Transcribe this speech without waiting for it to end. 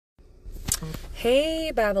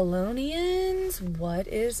Hey Babylonians, what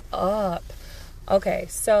is up? Okay,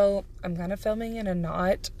 so I'm kind of filming in a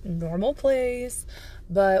not normal place,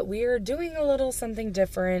 but we are doing a little something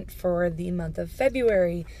different for the month of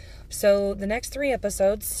February. So the next 3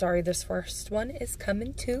 episodes, sorry, this first one is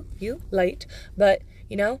coming to you late, but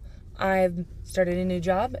I've started a new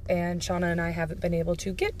job and Shauna and I haven't been able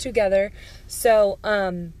to get together. So,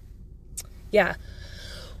 yeah.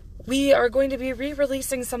 We are going to be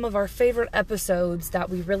re-releasing some of our favorite episodes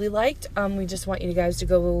that we really liked. We just want you guys to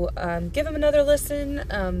go give them another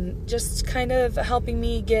listen. Just kind of helping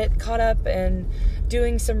me get caught up and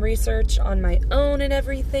doing some research on my own and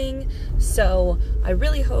everything. So I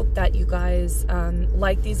really hope that you guys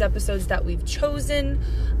like these episodes that we've chosen.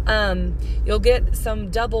 You'll get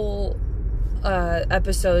some double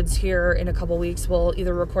episodes here in a couple weeks. We'll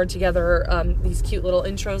either record together these cute little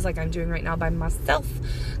intros like I'm doing right now by myself,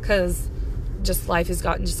 because just life has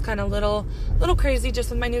gotten just kind of little crazy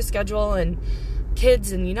just with my new schedule and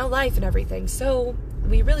kids and life and everything. So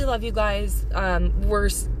we really love you guys.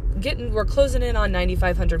 We're closing in on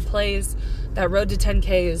 9,500 plays. That road to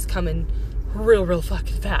 10K is coming real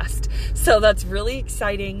fucking fast, so that's really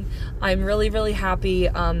exciting. I'm really happy.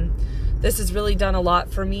 This has really done a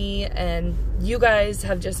lot for me, and you guys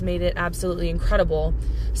have just made it absolutely incredible.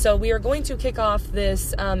 So we are going to kick off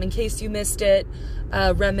this, in case you missed it,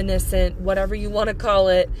 reminiscent, whatever you want to call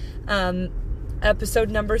it,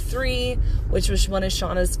 episode number 3, which was one of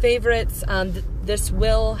Shauna's favorites. This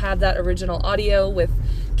will have that original audio with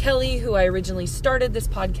Kelly, who I originally started this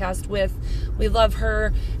podcast with. We love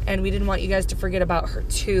her, and we didn't want you guys to forget about her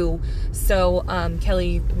too. So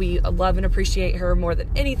Kelly, we love and appreciate her more than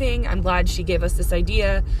anything. I'm glad she gave us this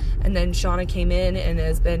idea, and then Shauna came in and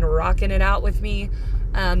has been rocking it out with me.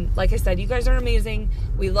 Like I said, you guys are amazing.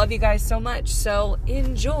 We love you guys so much. So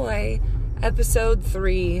enjoy episode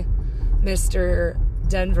 3, Mr.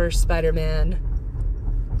 Denver Spider-Man,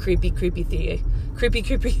 creepy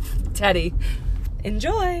Teddy.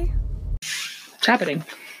 Enjoy. What's happening?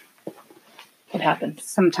 What happened?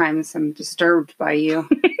 Sometimes I'm disturbed by you.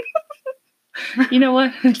 You know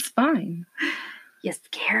what? It's fine. You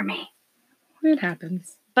scare me. It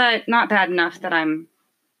happens. But not bad enough that I'm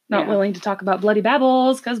not willing to talk about bloody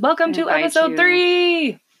babbles, because welcome to episode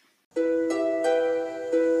 3.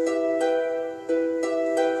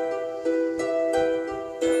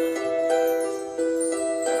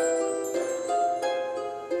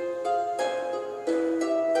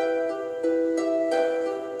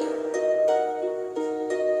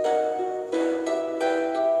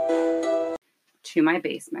 To my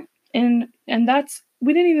basement. And that's,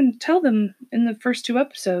 we didn't even tell them in the first 2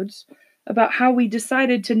 episodes about how we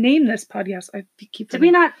decided to name this podcast. Did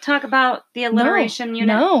we not talk about the alliteration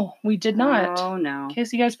unit? No, we did not. Oh, no. In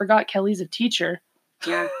case you guys forgot, Kelly's a teacher.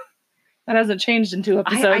 Yeah. That hasn't changed in 2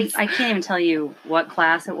 episodes. I can't even tell you what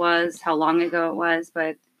class it was, how long ago it was,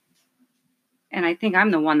 and I think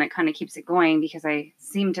I'm the one that kind of keeps it going because I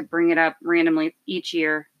seem to bring it up randomly each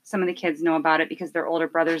year. Some of the kids know about it because they're older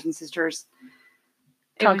brothers and sisters.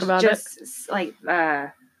 Talk about it. Like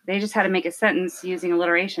they just had to make a sentence using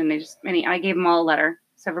alliteration. I gave them all a letter,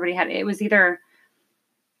 so everybody had. It was either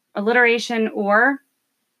alliteration or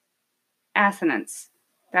assonance.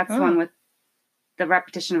 That's the one with the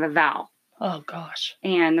repetition of a vowel. Oh gosh!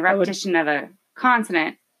 And the repetition of a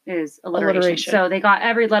consonant is alliteration. So they got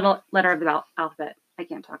every letter of the alphabet. I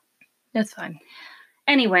can't talk. That's fine.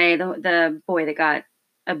 Anyway, the boy that got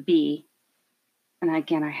a B. And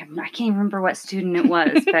again, I can't even remember what student it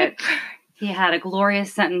was, but he had a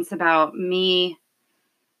glorious sentence about me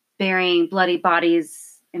burying bloody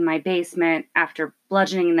bodies in my basement after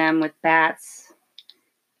bludgeoning them with bats.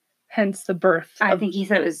 Hence the birth. I think he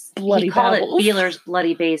said it was bloody. He called babbles. it Beeler's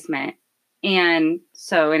bloody basement. And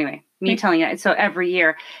so anyway, me telling you, so every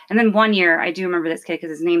year, and then one year I do remember this kid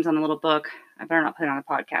because his name's on the little book. I better not put it on the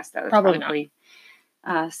podcast though. It's probably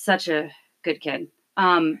not. Such a good kid.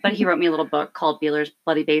 But he wrote me a little book called Beeler's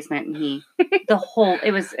Bloody Basement, and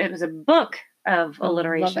it was a book of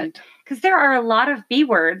alliteration, because there are a lot of B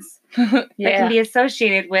words that can be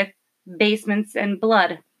associated with basements and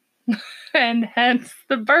blood. And hence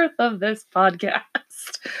the birth of this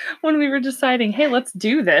podcast. When we were deciding, hey, let's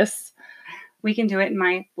do this. We can do it in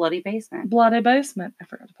my bloody basement. Bloody basement. I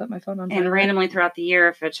forgot to put my phone on. And randomly throughout the year,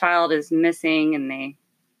 if a child is missing and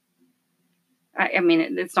I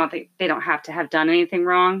mean, it's not that they don't have to have done anything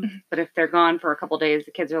wrong, but if they're gone for a couple days,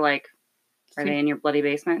 the kids are like, are they in your bloody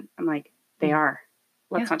basement? I'm like, they are.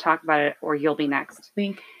 Let's not talk about it, or you'll be next.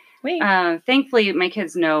 Wink. Thankfully, my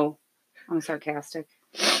kids know I'm sarcastic.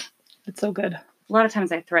 It's so good. A lot of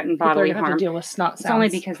times I threaten bodily harm. Have to deal with snot sounds. It's only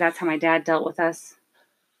because that's how my dad dealt with us.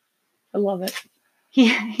 I love it.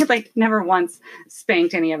 he like never once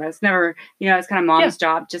spanked any of us. Never, it's kind of mom's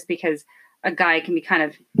job just because a guy can be kind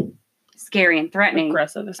of scary and threatening.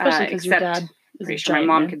 Aggressive, especially because your dad is pretty sure my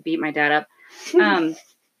mom could beat my dad up.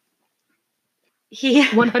 He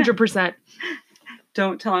 100%.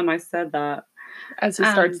 Don't tell him I said that. As he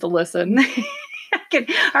starts to listen.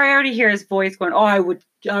 I already hear his voice going, oh, I would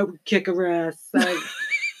kick her ass.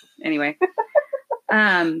 Anyway.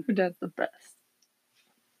 Your dad's the best.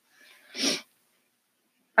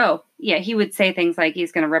 Oh, yeah, he would say things like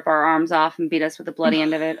he's going to rip our arms off and beat us with the bloody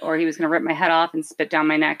end of it, or he was going to rip my head off and spit down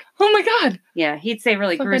my neck. Oh my God. Yeah, he'd say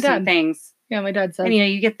really gruesome things. Yeah, my dad said. And,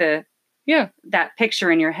 you get that picture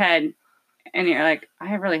in your head, and you're like,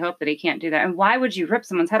 I really hope that he can't do that. And why would you rip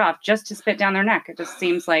someone's head off just to spit down their neck? It just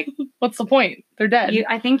seems like... What's the point? They're dead.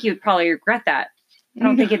 I think you'd probably regret that. I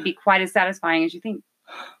don't think it'd be quite as satisfying as you think.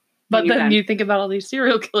 But then you think about all these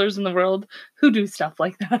serial killers in the world who do stuff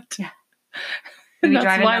like that. Yeah. And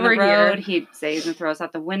that's why we're here. He'd say he's going to throw us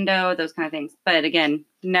out the window, those kind of things. But again,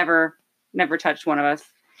 never touched one of us.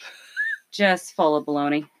 Just full of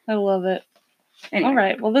baloney. I love it. Anyway. All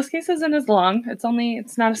right. Well, this case isn't as long.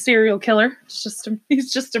 It's not a serial killer.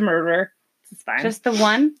 He's just a murderer. It's fine. Just the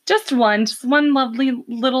one? Just one. Just one lovely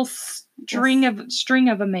little string of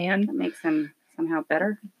a man. That makes him somehow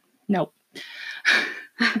better? Nope.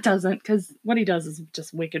 It doesn't, because what he does is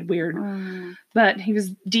just wicked weird. But he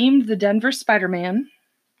was deemed the Denver Spider-Man,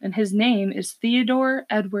 and his name is Theodore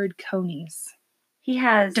Edward Coneys. He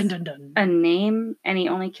has a name, and he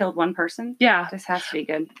only killed one person? Yeah. This has to be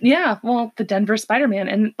good. Yeah, well, the Denver Spider-Man.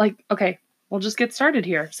 And, okay, we'll just get started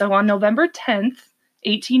here. So on November 10th,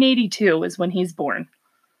 1882 is when he's born.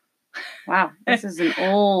 Wow, this is an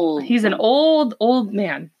old... He's an old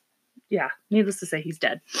man. Yeah, needless to say, he's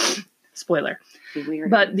dead. Spoiler.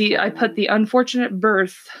 Weird. But I put the unfortunate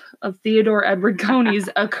birth of Theodore Edward Coneys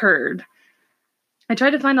occurred. I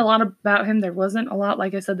tried to find a lot about him. There wasn't a lot.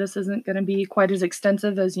 Like I said, this isn't going to be quite as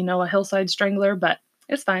extensive as, a hillside strangler, but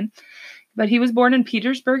it's fine. But he was born in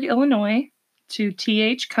Petersburg, Illinois, to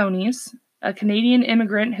T.H. Coneys, a Canadian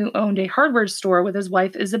immigrant who owned a hardware store with his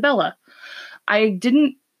wife, Isabella. I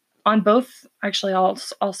didn't, on both, actually, I'll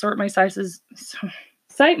sort my sources.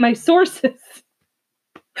 Cite my sources.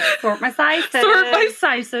 Sort my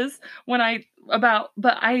sizes.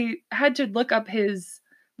 But I had to look up there's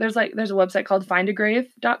a website called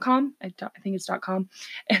findagrave.com. I think it's .com.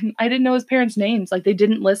 And I didn't know his parents' names. They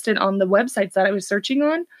didn't list it on the websites that I was searching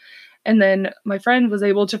on. And then my friend was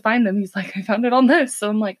able to find them. He's like, I found it on this. So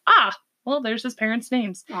I'm like, well, there's his parents'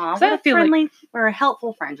 names. Aw, what a friendly or a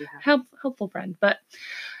helpful friend you have. Helpful friend. But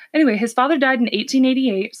anyway, his father died in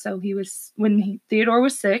 1888. So Theodore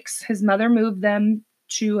was 6. His mother moved them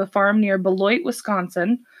to a farm near Beloit,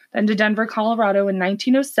 Wisconsin, then to Denver, Colorado in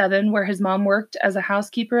 1907, where his mom worked as a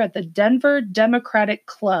housekeeper at the Denver Democratic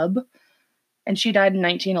Club, and she died in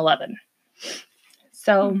 1911.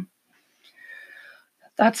 So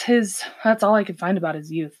that's all I could find about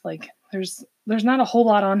his youth. There's not a whole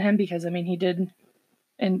lot on him because,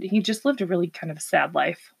 he just lived a really kind of sad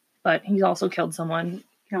life, but he also killed someone. You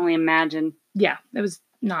can only imagine. Yeah, it was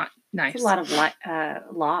not nice. It's a lot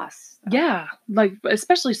of loss. Yeah,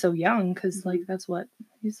 especially so young, because that's what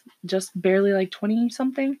he's just barely 20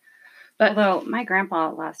 something. But although my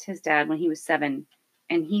grandpa lost his dad when he was 7,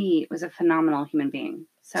 and he was a phenomenal human being.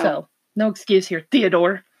 So no excuse here,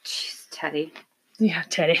 Theodore. Jeez, Teddy. Yeah,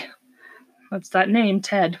 Teddy. That's that name,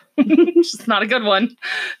 Ted. It's not a good one.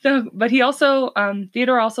 No, but he also,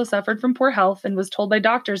 Theodore also suffered from poor health and was told by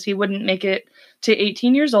doctors he wouldn't make it to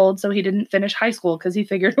 18 years old, so he didn't finish high school because he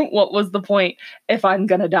figured, what was the point if I'm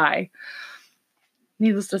going to die?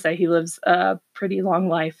 Needless to say, he lives a pretty long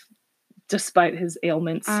life despite his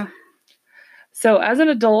ailments. So as an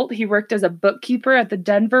adult, he worked as a bookkeeper at the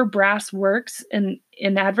Denver Brass Works in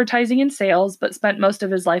advertising and sales, but spent most of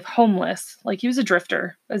his life homeless. He was a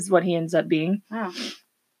drifter, is what he ends up being. Wow.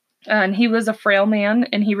 And he was a frail man,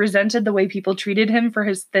 and he resented the way people treated him for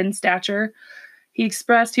his thin stature. He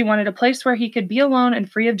expressed he wanted a place where he could be alone and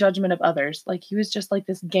free of judgment of others. He was just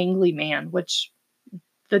this gangly man, which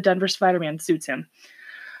the Denver Spider-Man suits him.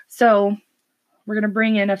 So we're going to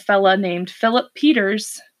bring in a fella named Philip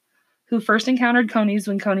Peters, who first encountered Coneys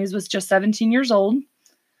when Coneys was just 17 years old.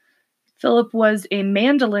 Philip was a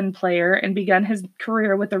mandolin player and began his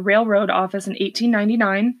career with the railroad office in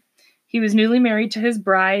 1899. He was newly married to his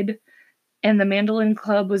bride, and the mandolin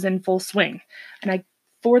club was in full swing. And I,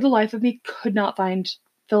 for the life of me, could not find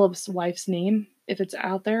Philip's wife's name. If it's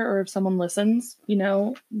out there or if someone listens,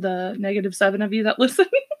 the -7 of you that listen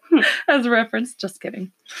as a reference. Just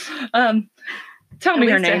kidding. Tell me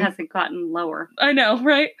her name. It hasn't gotten lower. I know,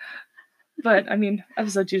 right? But, I mean,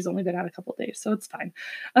 episode 2's only been out a couple days, so it's fine.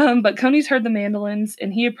 But Coneys heard the mandolins,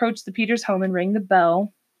 and he approached the Peters home and rang the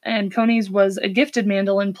bell. And Coneys was a gifted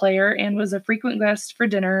mandolin player and was a frequent guest for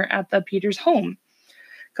dinner at the Peters home.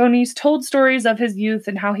 Coneys told stories of his youth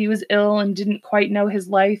and how he was ill and didn't quite know his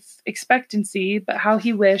life expectancy, but how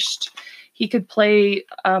he wished he could play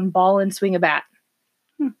ball and swing a bat.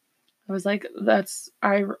 I was like,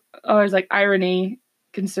 irony,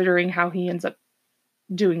 considering how he ends up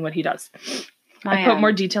doing what he does. I put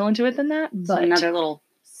more detail into it than that. But so another little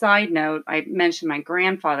side note, I mentioned my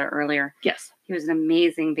grandfather earlier. Yes. He was an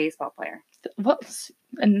amazing baseball player. Well,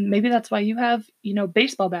 and maybe that's why you have,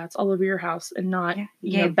 baseball bats all over your house and not,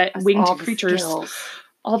 winged creatures.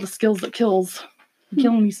 All the skills that kills.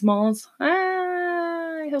 Killing me, Smalls.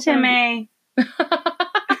 I hope Timmy.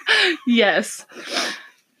 Yes.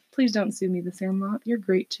 Please don't sue me, The Sandlot. You're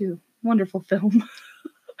great, too. Wonderful film.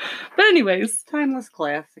 But anyways. Timeless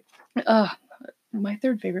classic. My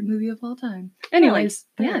third favorite movie of all time. Anyways,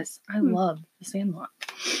 yes, I love The Sandlot.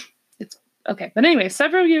 It's okay. But anyway,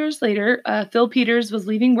 several years later, Phil Peters was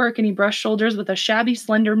leaving work and he brushed shoulders with a shabby,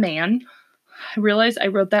 slender man. I realized I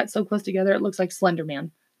wrote that so close together, it looks like Slender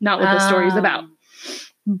Man. Not what the story's about.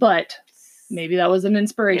 But maybe that was an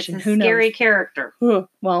inspiration. It's a Who knows? Scary character.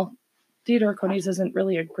 Well, Theodore Coneys isn't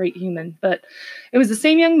really a great human, but it was the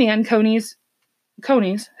same young man, Coneys,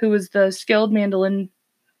 who was the skilled mandolin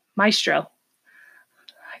maestro.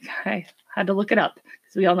 I had to look it up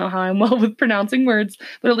because we all know how I'm well with pronouncing words,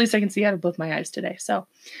 but at least I can see out of both my eyes today. So,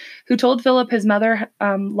 who told Philip his mother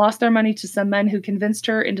lost their money to some men who convinced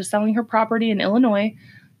her into selling her property in Illinois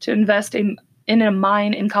to invest in a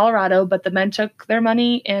mine in Colorado, but the men took their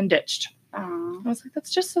money and ditched. I was like,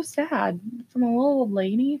 that's just so sad from a little old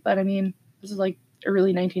lady. But I mean, this is like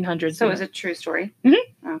early 1900s. So is it a true story?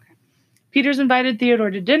 Mm-hmm. Okay. Peters invited Theodore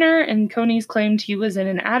to dinner, and Coneys claimed he was in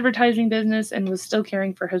an advertising business and was still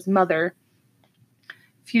caring for his mother. A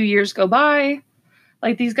few years go by.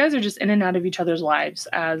 Like, these guys are just in and out of each other's lives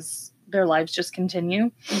as their lives just continue.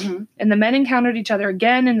 Mm-hmm. And the men encountered each other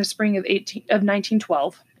again in the spring of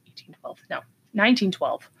 1912.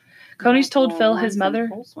 Coneys told Phil his mother...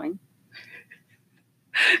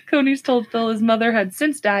 Coneys told Phil his mother had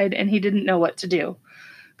since died and he didn't know what to do.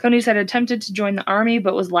 Coneys had attempted to join the army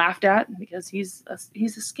but was laughed at because he's a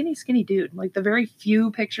skinny dude. Like, the very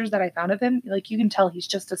few pictures that I found of him, like, you can tell he's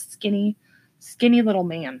just a skinny little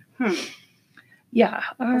man. Yeah.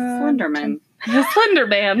 A slender man. A slender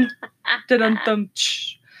man.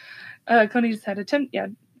 Coneys had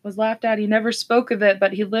was laughed at. He never spoke of it,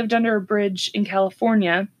 but he lived under a bridge in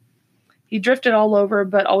California. He drifted all over,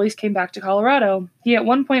 but always came back to Colorado. He at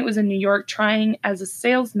one point was in New York trying as a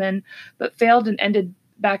salesman, but failed and ended up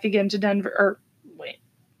back again to Denver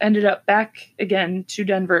in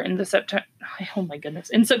September of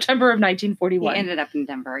 1941. He ended up in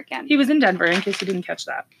Denver again. He was in Denver, in case you didn't catch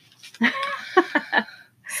that.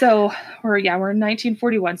 So, we're in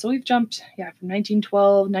 1941. So we've jumped, from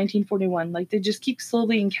 1912, 1941. Like, they just keep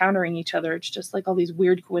slowly encountering each other. It's just like all these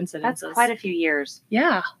weird coincidences. That's quite a few years.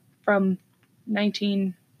 Yeah. From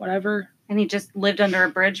 19 whatever. And he just lived under a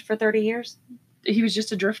bridge for 30 years? He was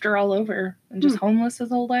just a drifter all over and just homeless his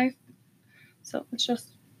whole life. So it's just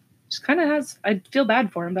kind of has, I feel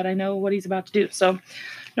bad for him, but I know what he's about to do. So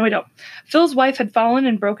no, I don't. Phil's wife had fallen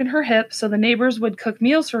and broken her hip, so the neighbors would cook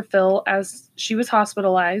meals for Phil as she was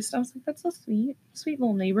hospitalized. I was like, that's so sweet. Sweet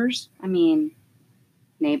little neighbors. I mean,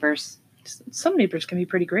 neighbors. Some neighbors can be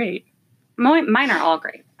pretty great. Mine are all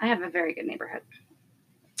great. I have a very good neighborhood.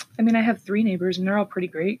 I mean, I have 3 neighbors, and they're all pretty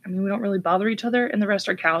great. I mean, we don't really bother each other, and the rest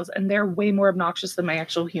are cows, and they're way more obnoxious than my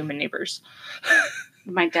actual human neighbors.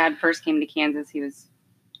 When my dad first came to Kansas, he was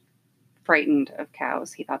frightened of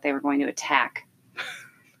cows. He thought they were going to attack.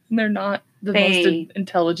 And they're not the most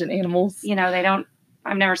intelligent animals. They don't...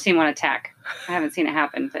 I've never seen one attack. I haven't seen it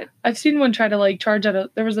happen, but... I've seen one try to, charge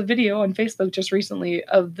at there was a video on Facebook just recently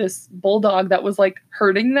of this bulldog that was,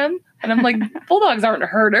 hurting them. And I'm like, bulldogs aren't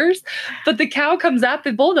herders. But the cow comes at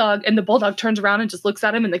the bulldog, and the bulldog turns around and just looks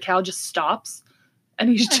at him, and the cow just stops. And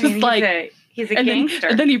he's just he's a gangster.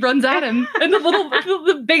 And then he runs at him. And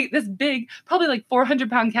this big, probably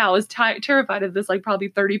 400-pound cow is terrified of this, probably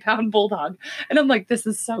 30-pound bulldog. And I'm like, this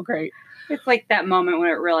is so great. It's like that moment when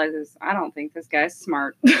it realizes, I don't think this guy's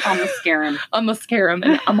smart. I'm going to scare him. I'm going to scare him,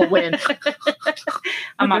 and I'm going to win.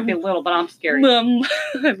 I might be little, but I'm scary. I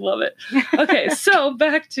love it. Okay, so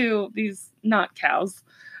back to these not cows.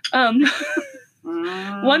 One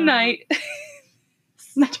night...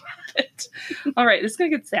 All right, this is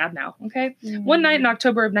going to get sad now, okay? One night in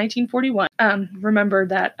October of 1941, remember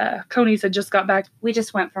that Coneys had just got back. We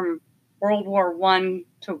just went from World War I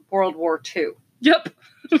to World War II. Yep.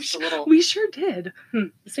 Just a little. We sure did.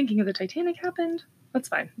 The sinking of the Titanic happened. That's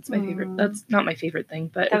fine. It's my favorite. That's not my favorite thing,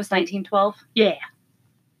 but that was 1912. Yeah,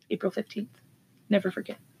 April 15th. Never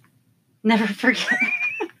forget. Never forget.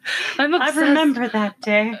 I'm obsessed. I remember that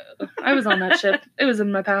day. I was on that ship. It was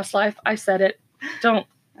in my past life. I said it. Don't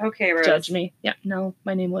Rose. judge me. Yeah, no,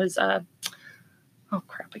 my name was. Oh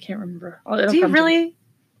crap, I can't remember. Do you really?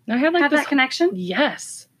 I had have that connection?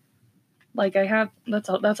 Yes. Like I have. That's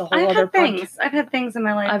a whole I've other things. I've had things in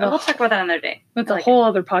my life. We'll talk about that another day. That's a whole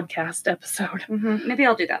other podcast episode. Maybe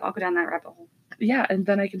I'll do that. I'll go down that rabbit hole. Yeah, and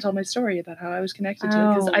then I can tell my story about how I was connected to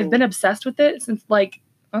it because I've been obsessed with it since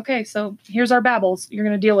okay, so here's our babbles. You're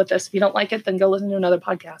gonna deal with this. If you don't like it, then go listen to another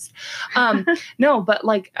podcast. No, but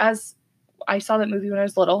as I saw that movie when I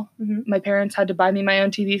was little, my parents had to buy me my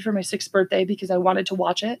own TV for my 6th birthday because I wanted to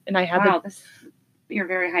watch it, and I had you're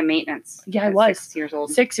very high maintenance. Yeah, I was 6 years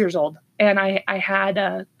old. 6 years old, and I had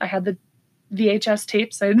the VHS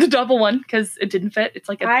tapes. I had the double one because it didn't fit. It's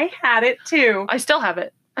like I had it too. I still have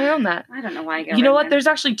it. I own that. I don't know why I got You know what? There's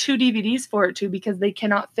actually 2 DVDs for it too because they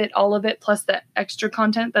cannot fit all of it plus the extra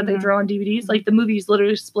content that they throw on DVDs. Like the movie is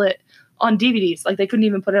literally split on DVDs. Like they couldn't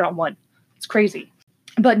even put it on one. It's crazy.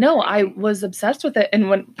 But no, I was obsessed with it.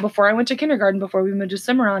 And before I went to kindergarten, before we moved to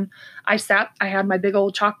Cimarron, I had my big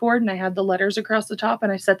old chalkboard and I had the letters across the top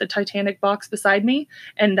and I set the Titanic box beside me.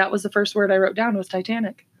 And that was the first word I wrote down was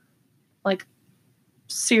Titanic. Like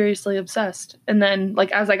seriously obsessed. And then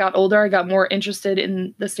as I got older, I got more interested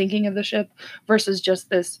in the sinking of the ship versus just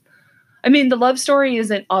this. I mean, the love story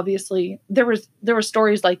isn't obviously there were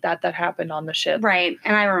stories like that happened on the ship. Right.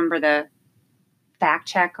 And I remember the fact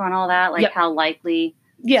check on all that, how likely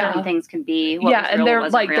certain things can be. And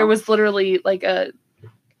there was literally a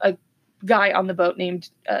guy on the boat named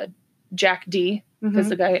Jack D. Because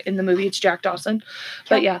the guy in the movie it's Jack Dawson.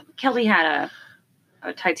 But yeah. Kelly had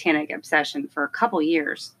a Titanic obsession for a couple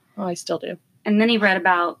years. Oh, I still do. And then he read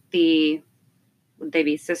about would they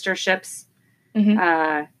be sister ships?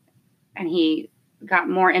 And he got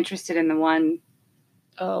more interested in the one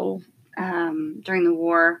during the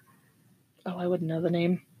war. Oh, I wouldn't know the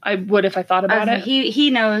name. I would if I thought about it. He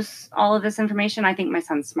knows all of this information. I think my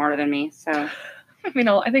son's smarter than me. So, I mean,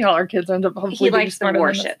 I think all our kids end up hopefully he likes the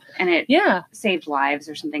warship, and it saved lives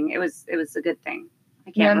or something. It was a good thing. I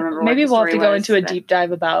can't remember. Maybe we'll have to go into a deep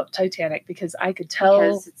dive about Titanic because I could tell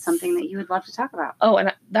because it's something that you would love to talk about. Oh,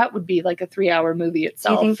 and that would be like a 3-hour movie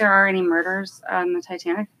itself. Do you think there are any murders on the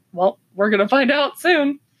Titanic? Well, we're gonna find out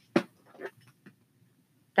soon.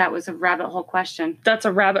 That was a rabbit hole question. That's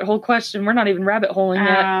a rabbit hole question. We're not even rabbit holing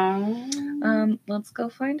yet. Let's go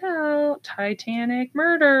find out. Titanic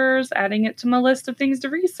murders. Adding it to my list of things to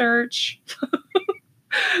research.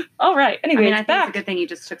 All right. Anyway, I think it's a good thing you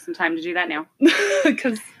just took some time to do that now.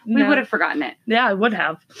 Because we would have forgotten it. Yeah, I would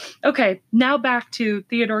have. Okay, now back to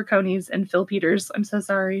Theodore Coneys and Phil Peters. I'm so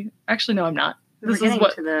sorry. Actually, no, I'm not. This is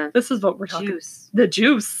what we're talking about. The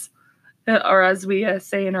juice. Or as we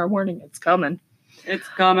say in our warning, it's coming. It's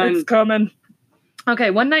coming. It's coming.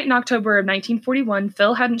 Okay, one night in October of 1941,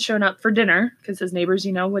 Phil hadn't shown up for dinner because his neighbors,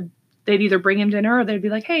 they'd either bring him dinner or they'd be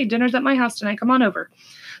like, hey, dinner's at my house tonight. Come on over.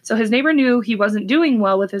 So his neighbor knew he wasn't doing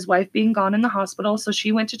well with his wife being gone in the hospital, so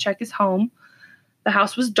she went to check his home. The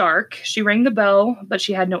house was dark. She rang the bell, but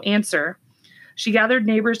she had no answer. She gathered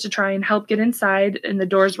neighbors to try and help get inside, and the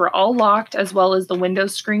doors were all locked as well as the window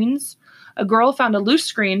screens. A girl found a loose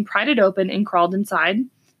screen, pried it open, and crawled inside,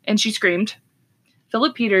 and she screamed.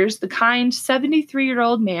 Philip Peters, the kind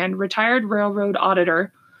 73-year-old man, retired railroad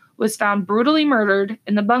auditor, was found brutally murdered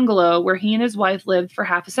in the bungalow where he and his wife lived for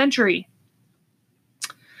half a century.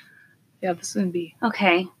 Yeah, this is going to be...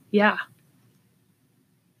 Okay. Yeah.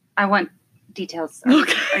 I want details.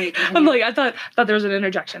 Okay. I'm like, I thought there was an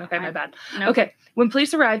interjection. Okay, my bad. Nope. Okay. When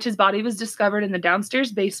police arrived, his body was discovered in the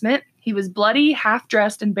downstairs basement. He was bloody,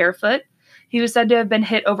 half-dressed, and barefoot. He was said to have been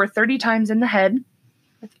hit over 30 times in the head.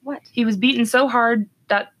 With what? He was beaten so hard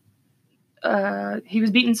that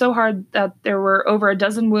there were over a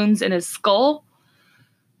dozen wounds in his skull.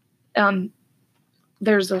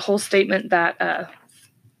 There's a whole statement that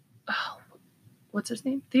what's his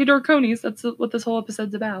name? Theodore Coneys. That's what this whole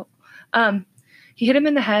episode's about. He hit him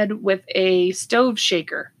in the head with a stove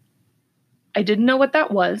shaker. I didn't know what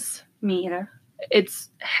that was. Me either. It's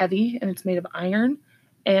heavy and it's made of iron,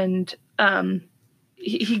 and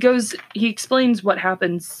he explains what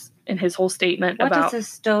happens in his whole statement. What does a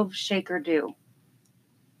stove shaker do?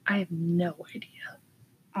 I have no idea.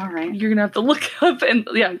 All right. You're going to have to look up and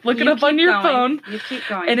look it up on your phone. You keep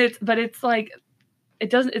going. And it's like,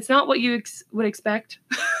 it's not what you would expect.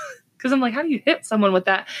 Cause I'm like, how do you hit someone with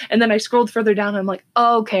that? And then I scrolled further down and I'm like,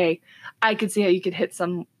 oh, okay, I could see how you could hit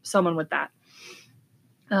someone with that.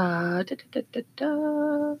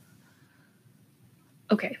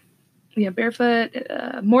 Okay. Yeah, barefoot.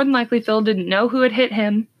 More than likely, Phil didn't know who had hit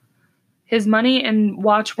him. His money and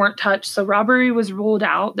watch weren't touched, so robbery was ruled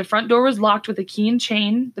out. The front door was locked with a key and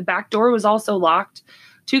chain. The back door was also locked.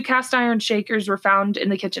 2 cast iron shakers were found in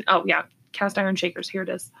the kitchen. Oh, yeah, cast iron shakers. Here it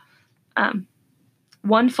is.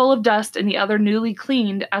 One full of dust and the other newly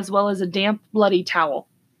cleaned, as well as a damp, bloody towel.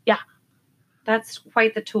 Yeah. That's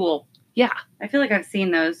quite the tool. Yeah. I feel like I've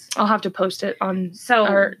seen those. I'll have to post it on...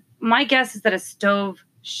 So, my guess is that a stove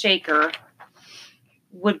shaker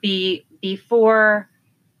would be before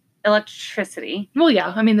electricity. Well,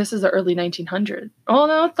 yeah. I mean, this is the early 1900s. Oh,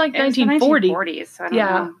 no, it's like 1940. 1940s. So I don't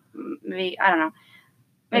know. Maybe, I don't know.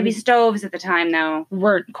 Maybe stoves at the time, though,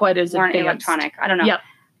 weren't quite as weren't advanced. Electronic. I don't know. Yep.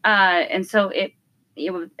 And so it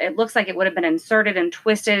looks like it would have been inserted and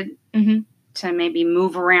twisted to maybe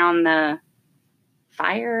move around the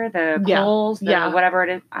fire, the coals, whatever it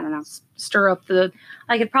is. I don't know. Stir up the...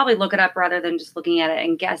 I could probably look it up rather than just looking at it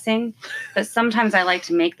and guessing. But sometimes I like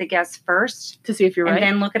to make the guess first. To see if you're right. And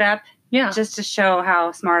then look it up. Yeah. Just to show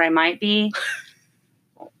how smart I might be.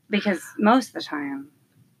 Because most of the time,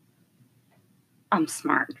 I'm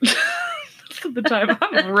smart. Most of the time,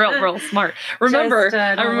 I'm real smart. Remember,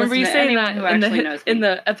 I remember you saying that in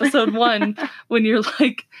the episode 1 when you're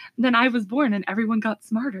like, then I was born and everyone got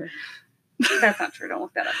smarter. That's not true. Don't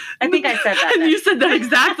look that up. I think I said that. And you said that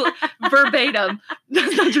exactly verbatim.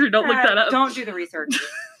 That's not true. Don't look that up. Don't do the research.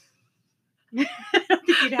 I don't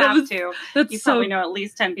think you'd have to. You probably know at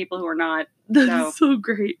least 10 people who are not. That's so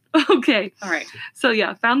great. Okay. All right. So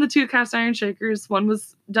yeah, found the 2 cast iron shakers. One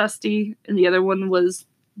was dusty and the other one was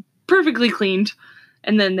perfectly cleaned.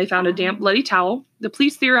 And then they found a damp, bloody towel. The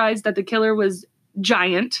police theorized that the killer was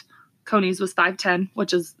giant. Coneys was 5'10",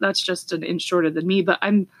 that's just an inch shorter than me, but I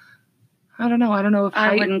don't know. I don't know if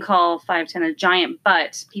I wouldn't call 5'10" a giant,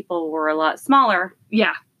 but people were a lot smaller.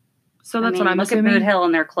 Yeah. So that's what I'm assuming. Look at Boot Hill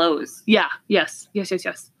and their clothes. Yeah. Yes.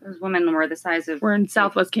 Those women were the size of... We're in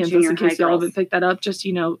Southwest Kansas, in case y'all haven't picked that up. Just,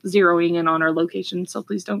 zeroing in on our location. So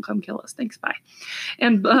please don't come kill us. Thanks. Bye.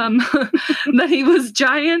 And that he was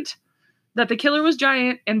giant, that the killer was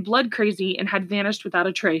giant and blood crazy and had vanished without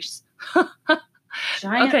a trace.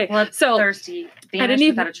 Giant, bloodthirsty, vanished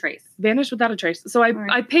without a trace. Vanished without a trace. So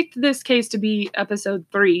I picked this case to be episode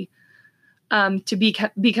 3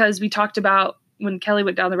 because we talked about when Kelly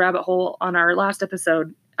went down the rabbit hole on our last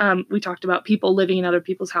episode, we talked about people living in other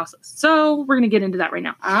people's houses. So we're going to get into that right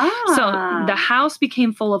now. So the house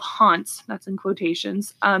became full of haunts. That's in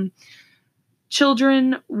quotations.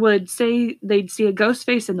 Children would say they'd see a ghost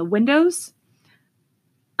face in the windows.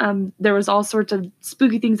 There was all sorts of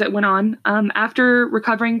spooky things that went on. After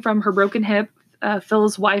recovering from her broken hip,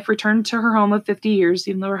 Phil's wife returned to her home of 50 years,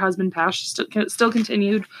 even though her husband passed. She still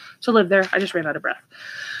continued to live there. I just ran out of breath.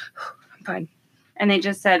 I'm fine. And they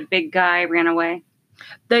just said big guy ran away.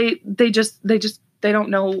 They don't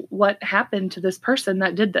know what happened to this person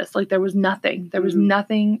that did this. Like there was nothing. There was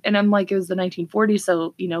nothing. And I'm like, it was the 1940s.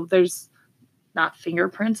 So, there's not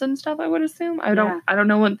fingerprints and stuff, I would assume. I don't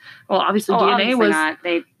know when. Well, obviously DNA was not.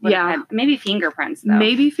 They had maybe fingerprints though.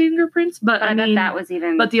 Maybe fingerprints, but I mean that was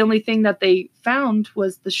even. But the only thing that they found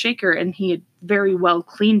was the shaker, and he had very well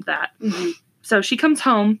cleaned that. Mm-hmm. So she comes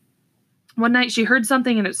home one night. She heard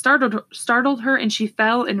something, and it startled her, and she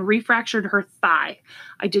fell and refractured her thigh.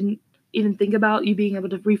 I didn't even think about you being able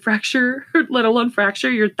to refracture, let alone fracture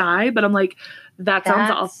your thigh. But I'm like, that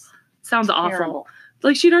sounds awful.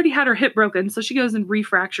 Like, she'd already had her hip broken, so she goes and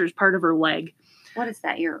refractures part of her leg. What is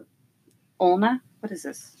that? Your ulna? What is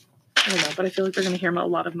this? I don't know, but I feel like they're going to hear a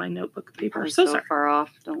lot of my notebook paper. I'm so sorry. Far off.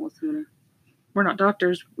 Don't listen to me. We're not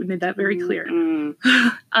doctors. We made that very clear.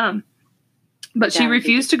 But she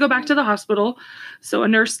refused to go back to the hospital, so a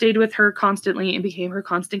nurse stayed with her constantly and became her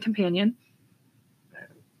constant companion.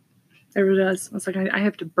 There it is. I was like, I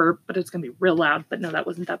have to burp, but it's going to be real loud. But no, that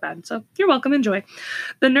wasn't that bad. So you're welcome. Enjoy.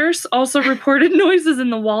 The nurse also reported noises in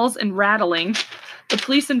the walls and rattling. The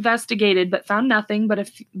police investigated, but found nothing. But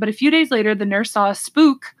a few days later, the nurse saw a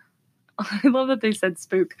spook. I love that they said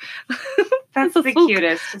spook. That's the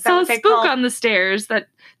cutest. Saw a spook on the stairs that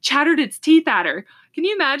chattered its teeth at her. Can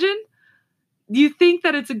you imagine? You think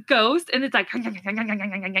that it's a ghost, and it's like... How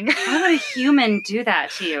would a human do that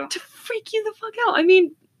to you? To freak you the fuck out. I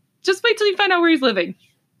mean... Just wait till you find out where he's living.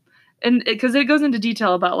 And because it goes into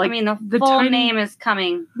detail about the full name is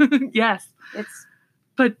coming. Yes.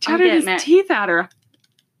 But chattered his teeth at her.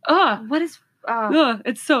 What is...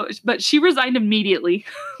 It's so... But she resigned immediately,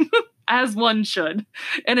 as one should.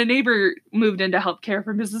 And a neighbor moved in to help care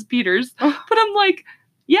for Mrs. Peters. But I'm like,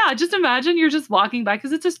 yeah, just imagine you're just walking by,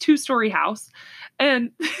 because it's this 2-story house.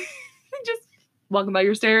 And just walking by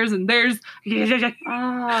your stairs and there's...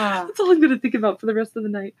 That's all I'm going to think about for the rest of the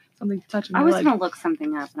night. Something touching my leg. I was going to look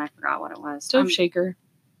something up and I forgot what it was. Stove shaker.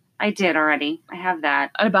 I did already. I have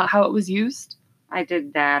that. About how it was used? I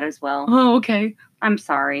did that as well. Oh, okay. I'm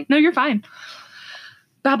sorry. No, you're fine.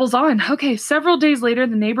 Babbles on. Okay, several days later,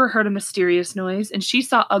 the neighbor heard a mysterious noise, and she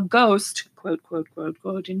saw a ghost, quote,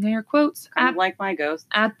 in air quotes, kind of like my ghost,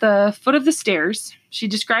 at the foot of the stairs. She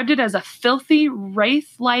described it as a filthy,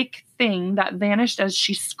 wraith-like thing that vanished as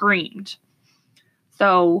she screamed.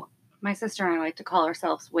 So... My sister and I like to call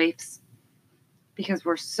ourselves waifs, because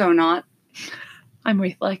we're so not. I'm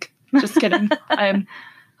wraith-like. Just kidding.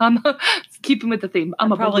 I'm keeping with the theme.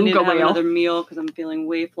 I'm a probably beluga need to have whale. Another meal because I'm feeling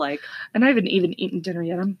waif-like. And I haven't even eaten dinner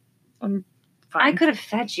yet. I'm fine. I could have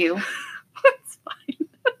fed you. It's fine. You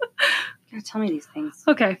gotta tell me these things.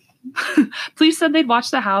 Okay. Police said they'd watched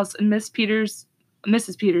the house, and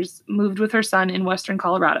Mrs. Peters moved with her son in western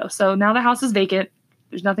Colorado. So now the house is vacant.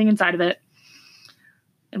 There's nothing inside of it.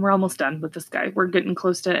 And we're almost done with this guy. We're getting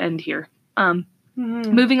close to end here.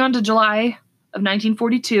 Moving on to July of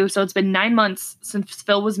 1942, so it's been 9 months since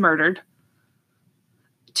Phil was murdered.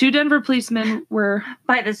 2 Denver policemen were...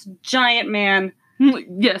 By this giant man.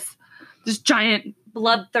 Yes. This giant...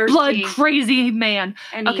 Bloodthirsty. Blood-crazy man.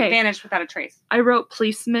 And he vanished without a trace. I wrote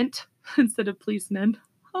policemen instead of policemen.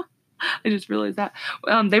 I just realized that.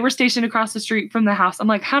 They were stationed across the street from the house. I'm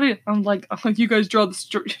like, you guys drew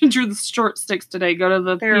the short sticks today. Go to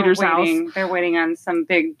the Peters house. They're waiting on some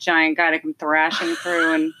big giant guy to come thrashing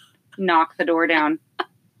through and knock the door down.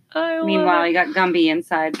 Meanwhile, you got Gumby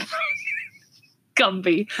inside.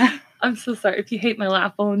 Gumby. I'm so sorry. If you hate my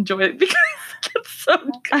laugh, I'll enjoy it because it's so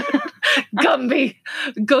good. Gumby.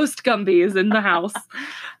 Ghost Gumby is in the house.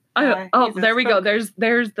 There we go. There's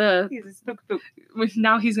the... He's a spook.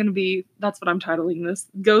 Now he's going to be... That's what I'm titling this.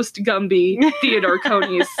 Ghost Gumby Theodore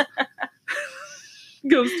Coneys.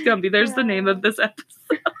 Ghost Gumby. There's the name of this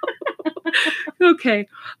episode. Okay.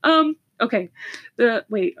 Okay.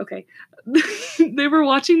 Okay. They were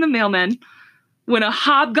watching the mailman when a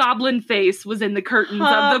hobgoblin face was in the curtains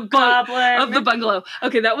of the bungalow.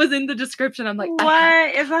 Okay, that was in the description. I'm like,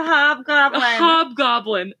 what is a hobgoblin? A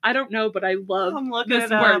hobgoblin. I don't know, but I love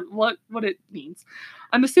this word. What it means.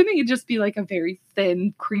 I'm assuming it'd just be like a very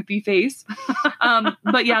thin, creepy face.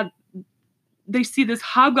 But yeah, they see this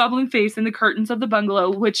hobgoblin face in the curtains of the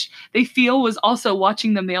bungalow, which they feel was also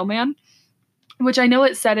watching the mailman. Which I know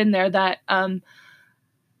it said in there that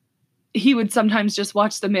he would sometimes just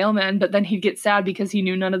watch the mailman, but then he'd get sad because he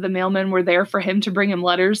knew none of the mailmen were there for him to bring him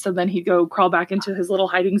letters. So then he'd go crawl back into his little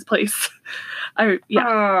hiding place.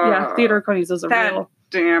 Theodore Coneys was a real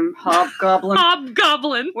damn hobgoblin.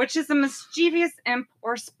 Hobgoblin, which is a mischievous imp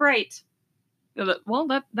or sprite. Well,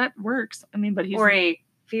 that works. I mean, but he's a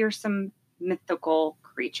fearsome mythical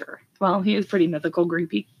creature. Well, he is pretty mythical,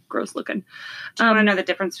 creepy, gross looking. Do you want to know the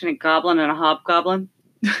difference between a goblin and a hobgoblin?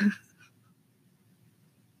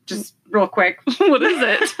 Just real quick. What is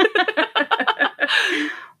it?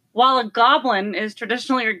 While a goblin is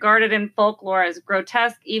traditionally regarded in folklore as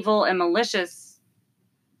grotesque, evil, and malicious.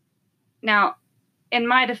 Now, in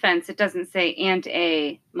my defense, it doesn't say and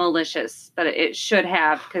a malicious, but it should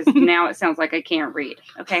have, because now it sounds like I can't read.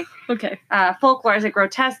 Okay? Okay. Folklore is a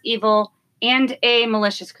grotesque, evil, and a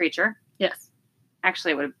malicious creature. Yes.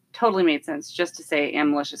 Actually, it would have totally made sense just to say a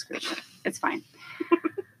malicious creature. It's fine.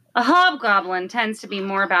 A hobgoblin tends to be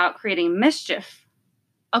more about creating mischief.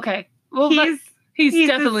 Okay. Well, he's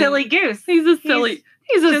definitely a silly goose. He's a silly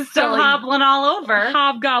hobbling all over.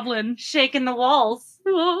 Hobgoblin. Shaking the walls.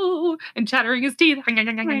 Oh, and chattering his teeth.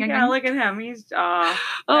 Yeah, look at him. He's man.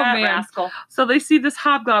 Rascal. So they see this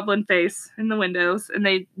hobgoblin face in the windows, and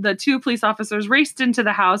the 2 police officers raced into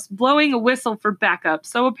the house, blowing a whistle for backup.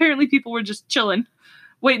 So apparently people were just chilling,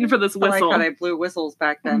 waiting for this whistle. I like how they blew whistles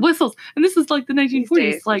back then. Whistles. And this is like the 1940s.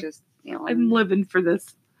 Days, like, I'm living for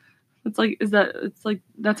this. It's like,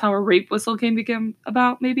 that's how a rape whistle became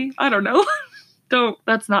about, maybe? I don't know.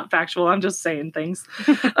 That's not factual. I'm just saying things.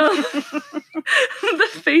 The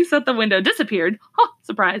face at the window disappeared. Oh,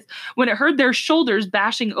 surprise. When it heard their shoulders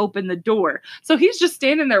bashing open the door. So he's just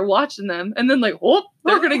standing there watching them. And then like, oh,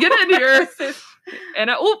 they're going to get in here.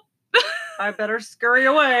 And I better scurry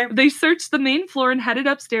away. They searched the main floor and headed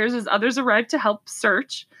upstairs as others arrived to help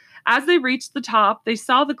search. As they reached the top, they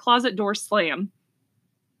saw the closet door slam.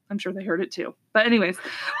 I'm sure they heard it too. But anyways,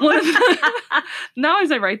 now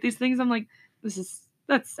as I write these things, I'm like,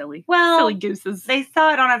 that's silly. Well, silly gooses. They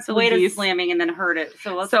saw it on its way to slamming and then heard it.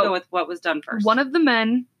 So let's go with what was done first. One of the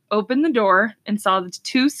men opened the door and saw the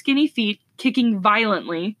 2 skinny feet kicking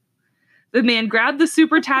violently. The man grabbed the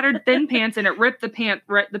super tattered thin pants and it ripped the pant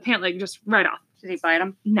leg just right off. Did he bite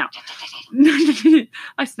him? No.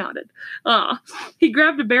 I snotted. He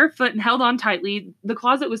grabbed a bare foot and held on tightly. The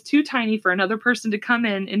closet was too tiny for another person to come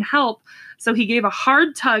in and help, so he gave a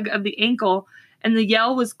hard tug of the ankle, and the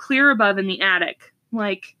yell was clear above in the attic.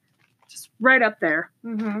 Like, just right up there.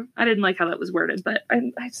 Mm-hmm. I didn't like how that was worded, but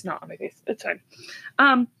I snot on my face. It's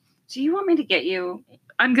fine. Do you want me to get you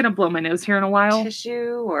I'm going to blow my nose here in a while.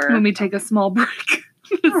 tissue or... Let me take a small break.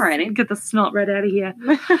 Alrighty. Get the snot right out of here.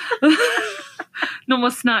 No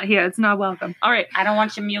more snot here. It's not welcome. All right. I don't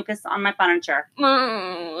want your mucus on my furniture.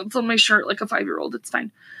 It's on my shirt like a 5-year-old. It's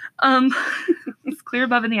fine. It's clear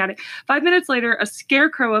above in the attic. 5 minutes later, a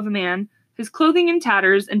scarecrow of a man, his clothing in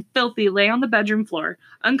tatters and filthy, lay on the bedroom floor,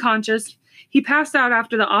 unconscious. He passed out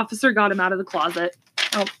after the officer got him out of the closet.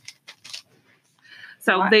 Oh.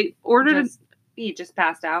 So What? they ordered... He just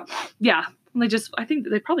passed out. Yeah. I think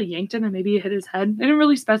they probably yanked him and maybe it hit his head. They didn't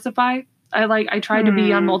really specify. I tried to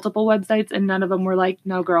be on multiple websites and none of them were like,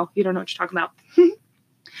 no, girl, you don't know what you're talking about.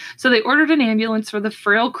 So they ordered an ambulance for the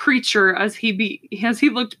frail creature as he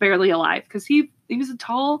looked barely alive because he was a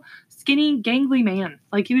tall, skinny, gangly man.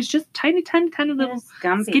 Like he was just tiny little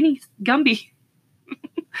skinny Gumby.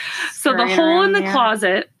 So the hole in the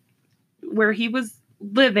closet where he was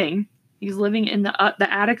living, he's living in the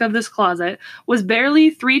attic of this closet, was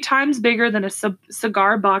barely 3 times bigger than a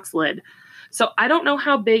cigar box lid. So I don't know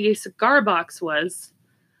how big a cigar box was.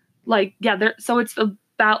 Like, yeah,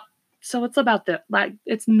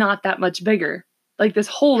 it's not that much bigger. Like this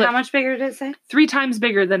hole. How much bigger did it say? 3 times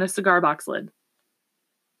bigger than a cigar box lid.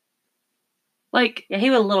 Like, yeah, he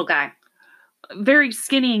was a little guy. Very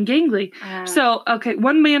skinny and gangly. So, okay,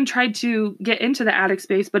 one man tried to get into the attic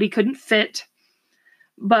space, but he couldn't fit.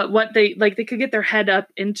 But they could get their head up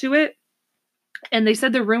into it. And they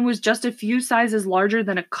said the room was just a few sizes larger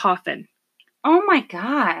than a coffin. Oh my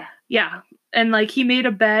God. Yeah. And like he made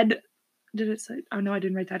a bed. Did it say? Oh no, I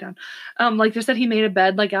didn't write that down. Like they said he made a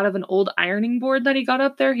bed like out of an old ironing board that he got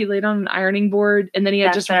up there. He laid on an ironing board and then he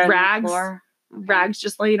had just rags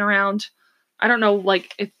just laying around. I don't know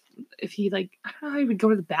like if he like, I don't know how he would go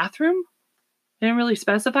to the bathroom. They didn't really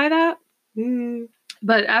specify that.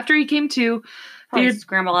 But after he came to, probably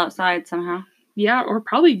scramble outside somehow. Yeah, or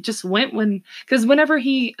probably just went because whenever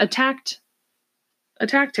he attacked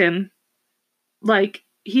him, like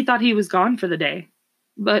he thought he was gone for the day,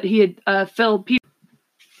 but he had filled people.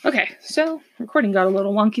 Okay, so recording got a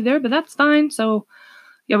little wonky there, but that's fine. So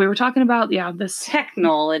yeah, we were talking about this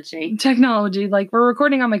technology. Like we're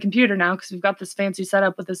recording on my computer now because we've got this fancy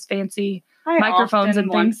setup with this fancy microphones and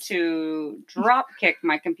things. Want to drop kick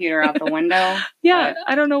my computer out the window. Yeah,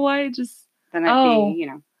 I don't know why. Then I'd be,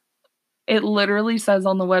 It literally says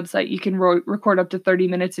on the website you can record up to 30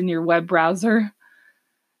 minutes in your web browser.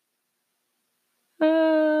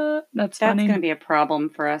 That's funny. That's going to be a problem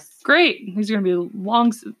for us. Great. These are going to be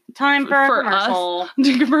long time for a commercial.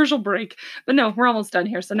 Commercial break. But no, we're almost done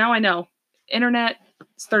here. So now I know. Internet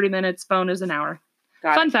is 30 minutes. Phone is an hour.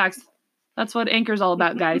 Fun facts. That's what Anchor's all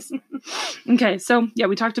about, guys. Okay. So yeah,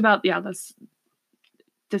 we talked about,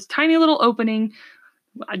 this tiny little opening.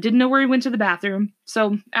 I didn't know where he went to the bathroom.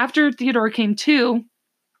 So after Theodore came to,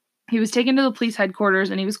 he was taken to the police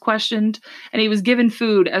headquarters and he was questioned and he was given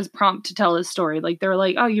food as prompt to tell his story. Like they were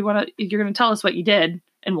like, oh, you're going to tell us what you did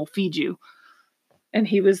and we'll feed you. And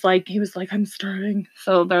he was like, I'm starving.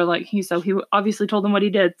 So they're like, he obviously told them what he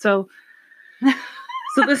did. So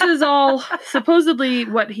this is all supposedly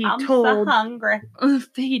what he told. I'm so hungry.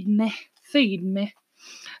 Feed me.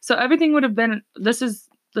 So everything would have been, this is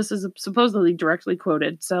supposedly directly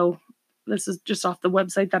quoted. So this is just off the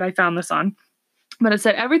website that I found this on. But it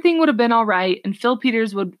said everything would have been all right and Phil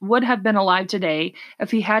Peters would have been alive today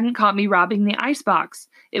if he hadn't caught me robbing the icebox.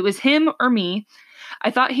 It was him or me.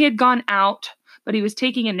 I thought he had gone out, but he was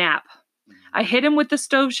taking a nap. I hit him with the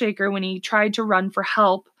stove shaker when he tried to run for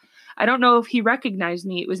help. I don't know if he recognized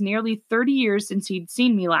me. It was nearly 30 years since he'd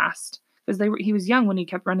seen me last because he was young when he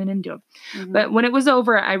kept running into him. Mm-hmm. But when it was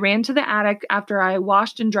over, I ran to the attic after I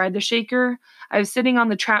washed and dried the shaker. I was sitting on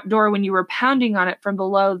the trap door when you were pounding on it from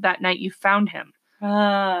below that night you found him.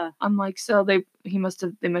 I'm like, so they must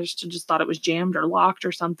have just thought it was jammed or locked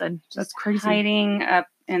or something. That's crazy. Hiding up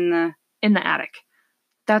in the attic.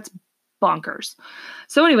 That's bonkers.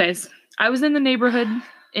 So anyways, I was in the neighborhood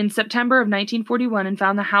in September of 1941 and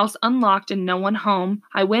found the house unlocked and no one home.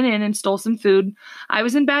 I went in and stole some food. I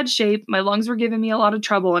was in bad shape. My lungs were giving me a lot of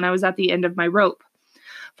trouble and I was at the end of my rope.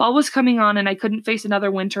 Fall was coming on and I couldn't face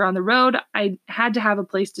another winter on the road. I had to have a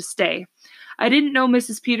place to stay. I didn't know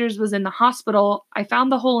Mrs. Peters was in the hospital. I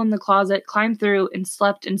found the hole in the closet, climbed through, and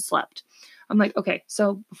slept and slept. I'm like, okay,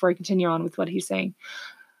 so before I continue on with what he's saying,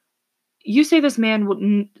 you say this man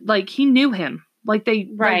wouldn't, like, he knew him. Like they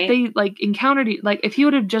encountered, like if he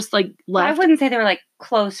would have just like left. I wouldn't say they were like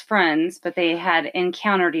close friends, but they had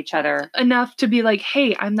encountered each other enough to be like,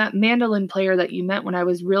 hey, I'm that mandolin player that you met when I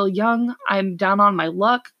was real young. I'm down on my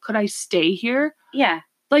luck. Could I stay here? Yeah.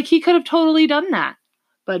 Like he could have totally done that.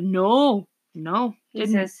 But no.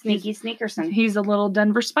 He's a sneaky sneakerson. He's a little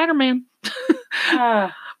Denver Spider-Man.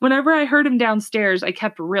 Whenever I heard him downstairs, I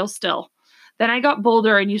kept real still. Then I got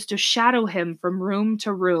bolder and used to shadow him from room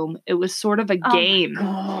to room. It was sort of a game.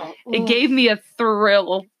 It gave me a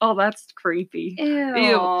thrill. Oh, that's creepy.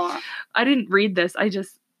 Ew. I didn't read this. I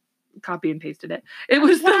just copy and pasted it. It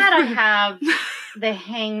was glad I have the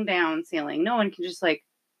hang down ceiling. No one can just like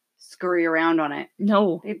scurry around on it.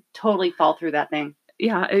 No. They totally fall through that thing.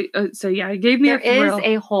 Yeah. It gave me a thrill. There is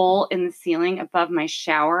a hole in the ceiling above my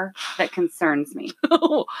shower that concerns me.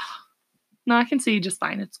 Oh. No, I can see you just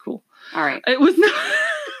fine. It's cool. All right. It was not.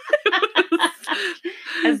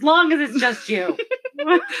 As long as it's just you.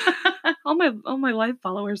 all my live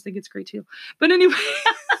followers think it's great too. But anyway,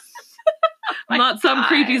 I'm not some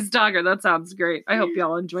creepy stalker. That sounds great. I hope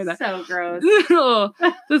y'all enjoy that. So gross.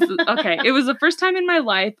 Okay. It was the first time in my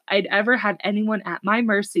life I'd ever had anyone at my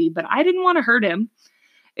mercy, but I didn't want to hurt him.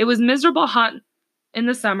 It was miserable hot in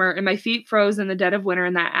the summer, and my feet froze in the dead of winter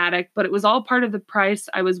in that attic, but it was all part of the price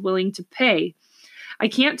I was willing to pay. I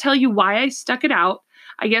can't tell you why I stuck it out.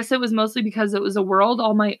 I guess it was mostly because it was a world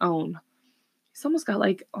all my own. He's almost got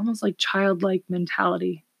almost like childlike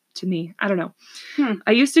mentality to me. I don't know.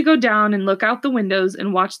 I used to go down and look out the windows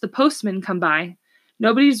and watch the postman come by.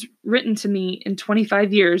 Nobody's written to me in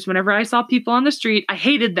 25 years. Whenever I saw people on the street, I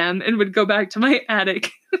hated them and would go back to my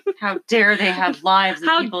attic. How dare they have lives?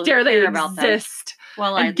 How people dare they exist?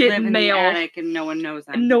 Well, I live in the attic and no one knows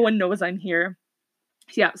no one knows I'm here.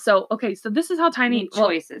 Yeah. So this is how tiny,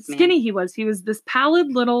 skinny he was. He was this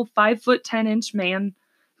pallid little 5'10" man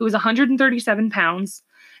who was 137 pounds.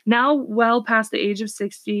 Now well past the age of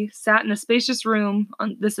 60, sat in a spacious room.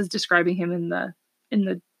 This is describing him in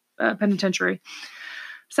the penitentiary.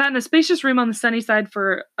 Sat in a spacious room on the sunny side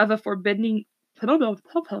of a forbidding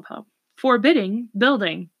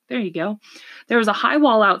building. There you go. There was a high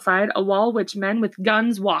wall outside, a wall which men with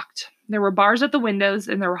guns walked. There were bars at the windows,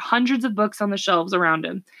 and there were hundreds of books on the shelves around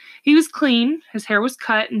him. He was clean, his hair was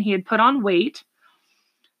cut, and he had put on weight.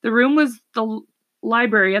 The room was the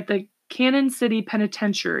library at the Cannon City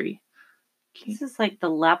Penitentiary. This is like the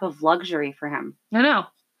lap of luxury for him. I know.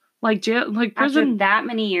 Like jail, like prison. After that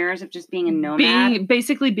many years of just being a nomad.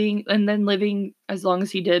 Basically and then living as long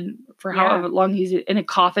as he did for however long he's in a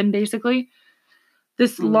coffin, basically.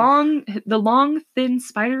 The long, thin,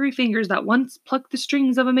 spidery fingers that once plucked the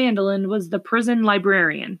strings of a mandolin was the prison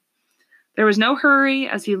librarian. There was no hurry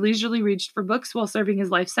as he leisurely reached for books while serving his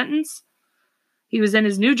life sentence. He was in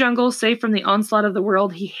his new jungle, safe from the onslaught of the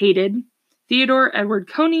world he hated. Theodore Edward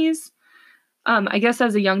Coneys, I guess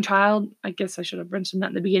as a young child, I guess I should have mentioned that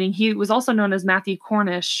in the beginning, he was also known as Matthew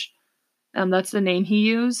Cornish. That's the name he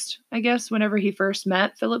used, I guess, whenever he first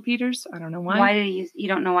met Philip Peters. I don't know why. Why did he use, you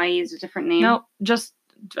don't know why he used a different name? No, just,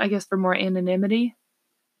 I guess, for more anonymity.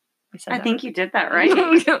 I think you did that right.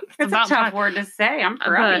 It's a tough word to say. I'm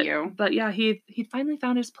proud of you. But yeah, he finally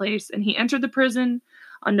found his place, and he entered the prison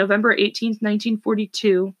on November 18th,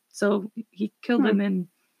 1942. So he killed him in,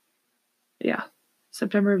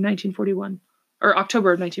 September of 1941. Or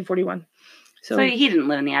October of 1941. So he didn't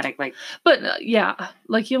live in the attic, But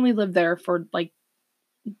he only lived there for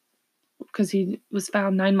because he was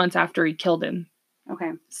found 9 months after he killed him.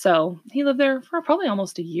 Okay. So he lived there for probably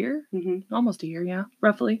almost a year. Mm-hmm. Almost a year, yeah,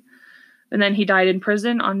 roughly. And then he died in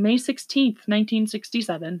prison on May 16th,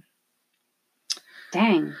 1967.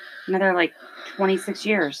 Dang. Another 26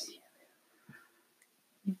 years.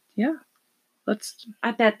 Yeah.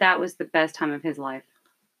 I bet that was the best time of his life.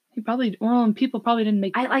 He probably, and people probably didn't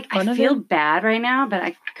make fun of him. I feel bad right now, but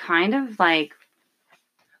I kind of honestly,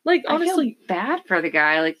 I feel bad for the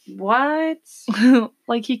guy. What?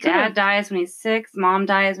 He could. Dad dies when he's 6. Mom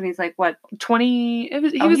dies when he's 20.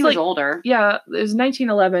 He was older. Yeah, it was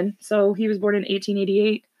 1911. So he was born in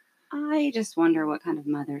 1888. I just wonder what kind of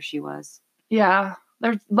mother she was. Yeah,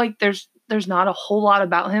 there's not a whole lot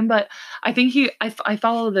about him, but I think I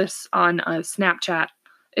follow this on Snapchat.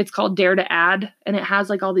 It's called Dare to Add, and it has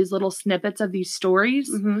all these little snippets of these stories.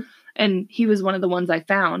 Mm-hmm. And he was one of the ones I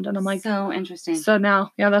found, and I'm like, so interesting. So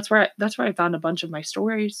now, that's where I found a bunch of my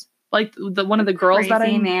stories. One of the girls that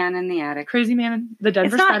crazy man in the attic, crazy man in the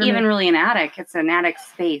Denver. It's not even really an attic; it's an attic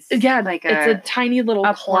space. Yeah, it's a tiny little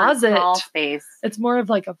closet space. It's more of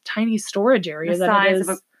a tiny storage area the size of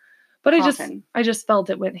a. But coffin. I just felt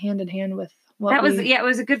it went hand in hand with what it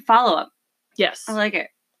was a good follow up. Yes, I like it.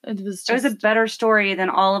 It was a better story than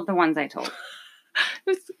all of the ones I told.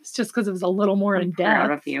 It's just because it was a little more in depth. I'm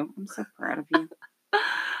proud of you. I'm so proud of you.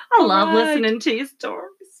 I love listening to your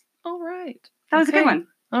stories. All right. That was a good one.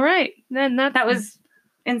 All right. Then that was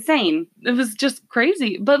insane. It was just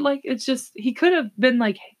crazy. But like, it's just, he could have been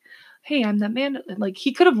like, hey, I'm that man. Like,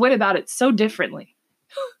 he could have went about it so differently.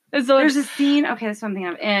 So there's a scene, okay, that's something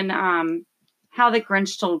in How the Grinch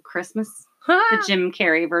Stole Christmas, the Jim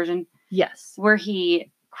Carrey version. Yes. Where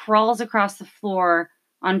he crawls across the floor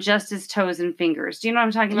on just his toes and fingers. Do you know what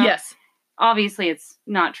I'm talking about? Yes. Obviously, it's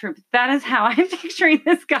not true, but that is how I'm picturing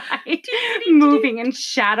this guy moving and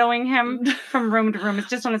shadowing him from room to room. It's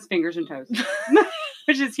just on his fingers and toes,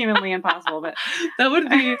 which is humanly impossible. But that would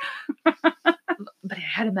be. But I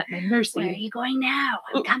had him at my mercy. Where are you going now?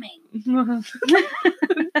 I'm coming.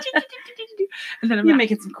 And then you're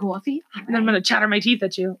making some coffee. And then I'm gonna chatter my teeth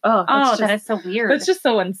at you. Oh, that is so weird. That's just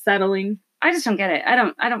so unsettling. I just don't get it. I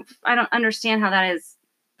don't understand how that is.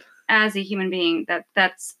 As a human being,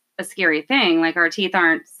 that's a scary thing. Like, our teeth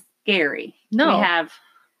aren't scary. No, we have.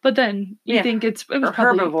 But then you think it was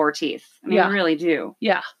probably herbivore teeth. I mean, we really do.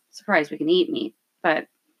 Yeah. Surprised we can eat meat, but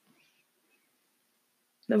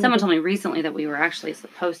someone told me recently that we were actually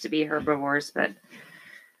supposed to be herbivores, but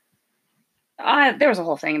there was a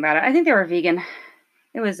whole thing about it. I think they were vegan.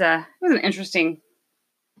 It was an interesting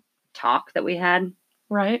talk that we had.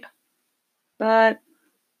 Right. But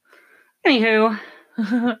anywho,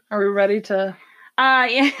 are we ready to?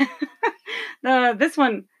 Yeah. This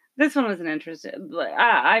one was an interesting.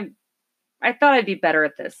 I thought I'd be better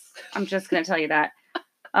at this. I'm just gonna tell you that.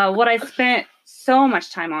 What I spent so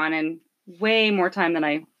much time on, and way more time than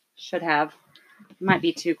I should have. Might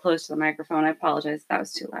be too close to the microphone. I apologize. That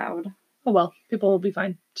was too loud. Oh well, people will be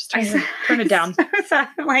fine. Just turn it down. So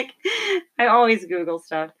like, I always Google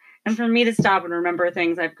stuff, and for me to stop and remember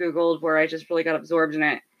things I've Googled where I just really got absorbed in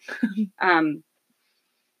it.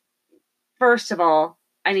 First of all,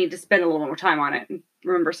 I need to spend a little more time on it and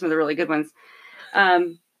remember some of the really good ones.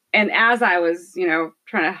 And as I was,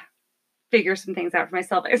 trying to figure some things out for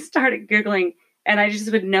myself, I started Googling, and I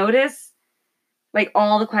just would notice like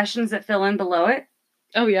all the questions that fill in below it.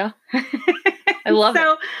 Oh yeah. I love it.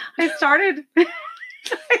 So I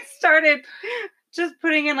started just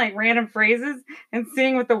putting in like random phrases and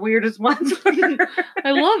seeing what the weirdest ones were.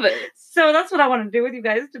 I love it. So that's what I want to do with you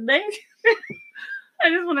guys today. I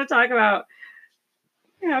just want to talk about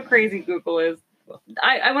how crazy Google is.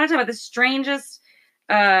 I want to talk about the strangest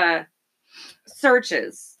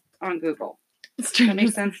searches on Google. Does that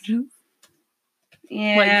make sense?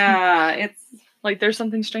 Yeah, it's like there's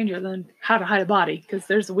something stranger than how to hide a body, because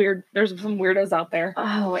there's some weirdos out there.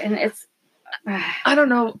 Oh, and it's I don't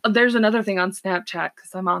know. There's another thing on Snapchat, because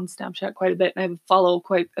I'm on Snapchat quite a bit and I follow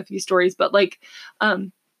quite a few stories. But like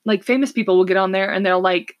famous people will get on there and they'll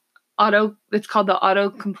like it's called the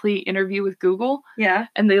autocomplete interview with Google. Yeah.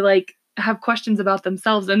 And they like have questions about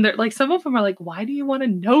themselves, and they're like, some of them are like, why do you want to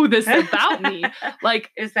know this about me? Like,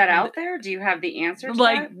 is that out there? Do you have the answer to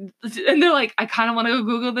like that? And they're like, I kind of want to go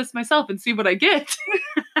Google this myself and see what I get,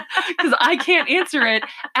 because I can't answer it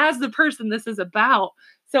as the person this is about.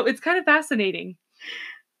 So it's kind of fascinating.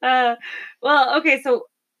 Well, okay, so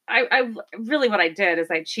I really, what I did is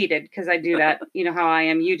I cheated, because I do that. You know how I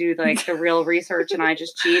am. You do like the real research and I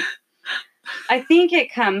just cheat. I think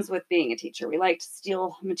it comes with being a teacher. We like to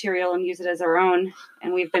steal material and use it as our own,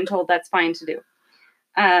 and we've been told that's fine to do.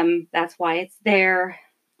 That's why it's there.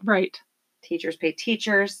 Right. Teachers Pay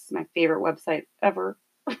Teachers. My favorite website ever.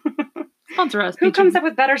 Sponsor us. Who comes up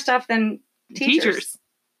with better stuff than teachers?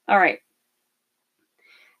 All right.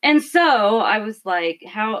 And so I was like,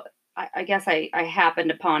 I guess I happened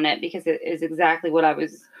upon it because it is exactly what I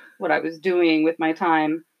was doing with my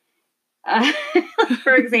time.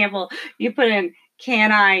 For example, you put in,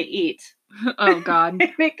 can I eat? Oh God.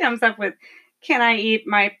 And it comes up with, can I eat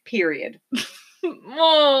my period?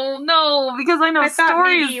 Oh no, because I know thought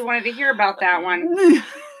stories. Maybe you wanted to hear about that one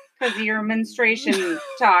because of your menstruation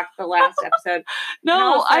talk the last episode.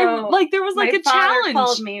 No, there was like a challenge. My father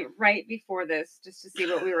called me right before this just to see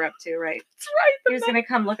what we were up to. Right. That's right. He was going to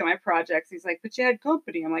come look at my projects. He's like, but you had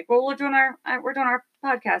company. I'm like, well, we're doing our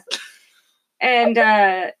podcast.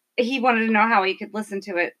 And, he wanted to know how he could listen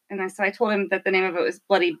to it. And so I told him that the name of it was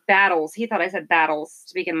Bloody Battles. He thought I said battles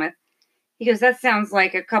to begin with. He goes, that sounds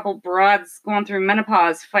like a couple broads going through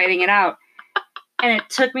menopause fighting it out. And it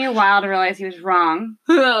took me a while to realize he was wrong.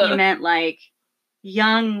 He meant like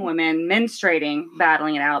young women menstruating,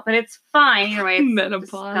 battling it out. But it's fine. Either way, it's menopause.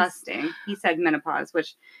 Disgusting. He said menopause,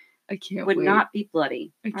 which I can't would wait. Not be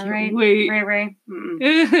bloody. I can't all right? wait. Ray.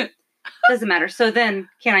 Doesn't matter. So then,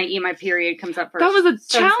 can I eat my period comes up first. That was a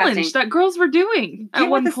challenge that girls were doing at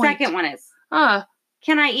one point. The second one is.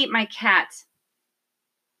 Can I eat my cat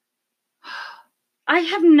I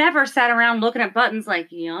have never sat around looking at buttons like,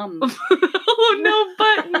 yum. Oh, no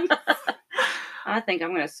buttons. I think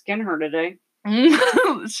I'm going to skin her today.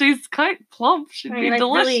 She's quite plump. She'd be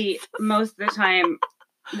delicious. Really, most of the time,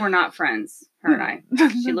 we're not friends, her and I.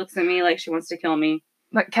 She looks at me like she wants to kill me.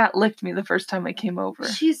 That cat licked me the first time I came over.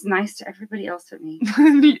 She's nice to everybody else but me.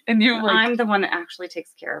 And you're like... I'm the one that actually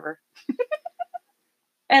takes care of her.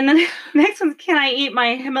 And then next one's, can I eat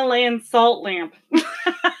my Himalayan salt lamp?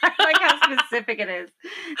 I like how specific it is.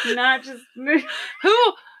 Not just... Who...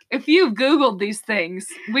 If you've Googled these things,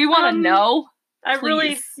 we want to know. I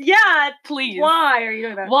really... Yeah. Please. Why are you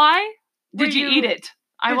doing that? Why did you eat it?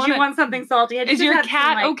 Did you want something salty? Is your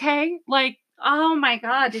cat okay? Like... Oh my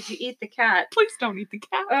God, did you eat the cat? Please don't eat the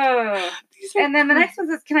cat. And then the next one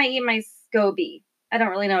says, can I eat my SCOBY? I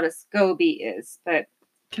don't really know what a SCOBY is, but...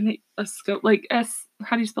 Can I... Like S...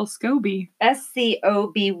 How do you spell SCOBY?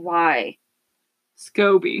 SCOBY.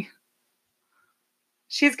 SCOBY.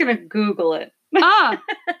 She's going to Google it.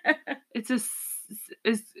 It's is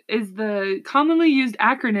the commonly used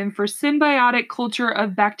acronym for symbiotic culture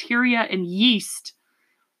of bacteria and yeast.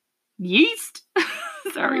 Yeast?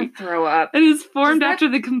 Sorry. Throw up. It is formed after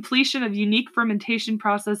the completion of unique fermentation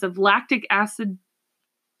process of lactic acid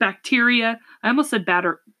bacteria. I almost said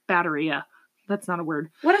batteria. That's not a word.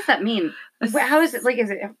 What does that mean? How is it? Like, is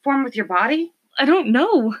it formed with your body? I don't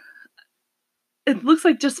know. It looks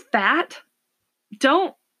like just fat.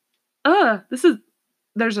 There's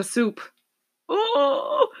a soup.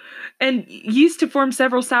 Oh, and yeast to form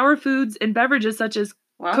several sour foods and beverages such as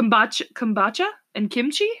kombucha and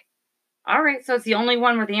kimchi. All right, so it's the only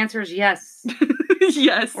one where the answer is yes.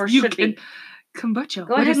 Yes, or should be. Kombucha.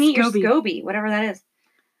 Go ahead and eat your SCOBY, whatever that is.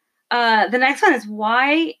 The next one is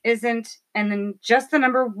why isn't, and then just the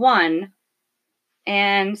number 1.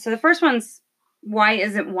 And so the first one's why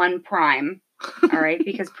isn't 1 prime? All right,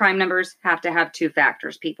 because prime numbers have to have 2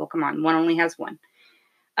 factors. People, come on, 1 only has 1.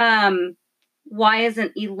 Why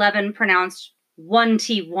isn't 11 pronounced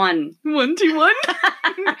 1T1? 1T1?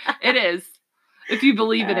 It is. If you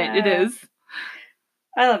believe in it, it is.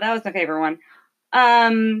 I thought that was my favorite one.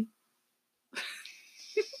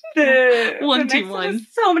 The 1T1.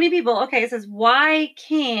 So many people. Okay, it says, why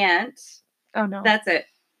can't... Oh, no. That's it.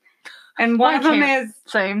 And one of them is...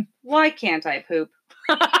 Same. Why can't I poop?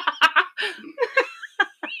 I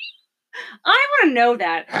want to know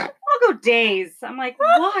that. I'll go days. I'm like,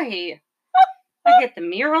 why? I get the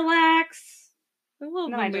Miralax. I love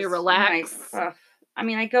the Miralax. I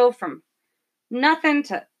mean, I go from nothing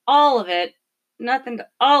to all of it. Nothing to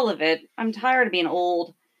all of it. I'm tired of being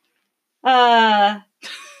old. And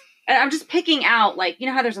I'm just picking out, like, you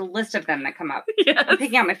know how there's a list of them that come up? Yes. I'm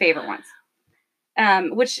picking out my favorite ones.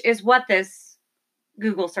 Which is what this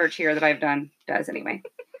Google search here that I've done does anyway.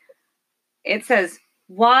 It says,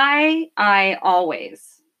 why I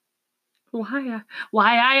always. Why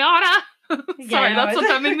I oughta. Sorry, that's what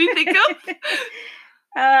that made me think of.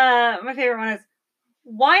 My favorite one is,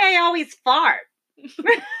 why I always fart.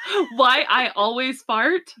 Why I always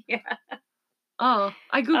fart? Yeah. Oh,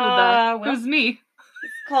 I Googled that. Well, it was me.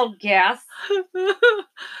 It's called gas.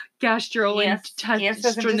 Gastrointestinal. Gas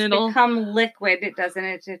doesn't just become liquid. It doesn't.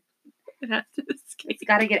 It has to escape. It's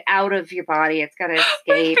got to get out of your body. It's got to escape.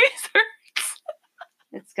 My face hurts.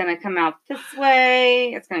 It's going to come out this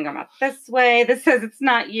way. It's going to come out this way. This says it's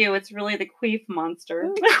not you. It's really the queef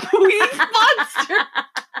monster. Queef monster.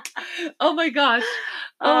 Oh my gosh.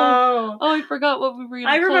 Oh, I forgot what we were going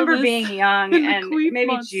to I remember this. being young and maybe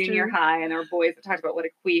monster. Junior high, and there were boys that talked about what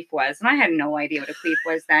a queef was. And I had no idea what a queef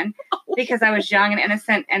was then because I was young and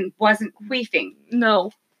innocent and wasn't queefing.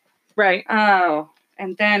 No. Right. Oh.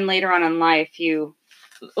 And then later on in life, you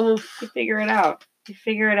figure it out. You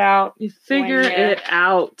figure it out. You figure it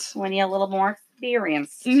out. When you're a little more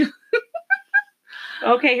experienced.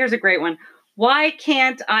 Okay, here's a great one. Why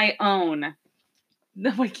can't I own?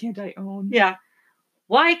 No, why can't I own? Yeah.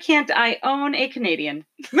 Why can't I own a Canadian?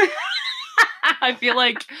 I feel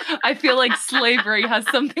like slavery has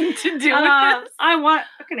something to do with this. I want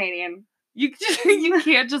a Canadian. You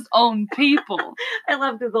can't just own people. I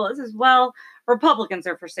love Google. It says, well, Republicans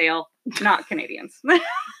are for sale, not Canadians.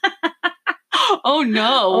 Oh,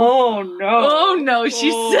 no. Oh, no. Oh, no. She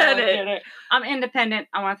said it. I'm independent.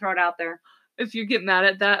 I want to throw it out there. If you get mad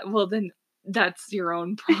at that, well, then that's your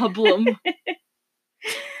own problem.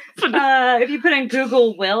 If you put in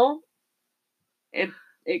Google will, it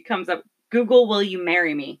comes up. Google, will you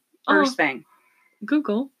marry me? First thing.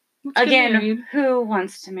 Google. Again, who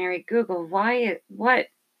wants to marry Google? Why? What?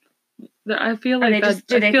 I feel like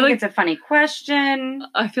do they think it's a funny question?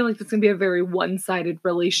 I feel like that's gonna be a very one-sided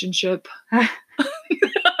relationship.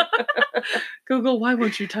 Google, why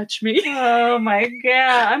won't you touch me? Oh my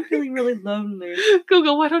God. I'm feeling really lonely.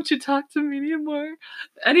 Google, why don't you talk to me anymore?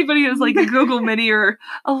 Anybody who's like a Google Mini or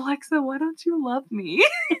Alexa, why don't you love me?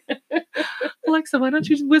 Alexa, why don't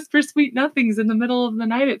you whisper sweet nothings in the middle of the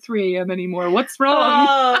night at 3 a.m. anymore? What's wrong?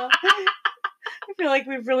 Oh, I feel like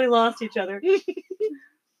we've really lost each other.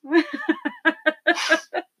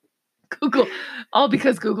 Google, all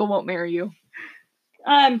because Google won't marry you.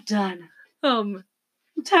 I'm done. I'm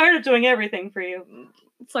tired of doing everything for you.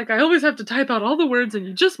 It's like I always have to type out all the words and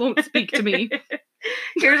you just won't speak to me.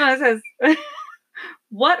 Here's what it says.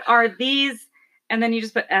 What are these? And then you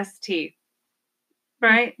just put ST.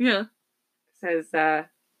 Right? Yeah. It says,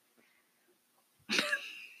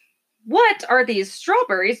 what are these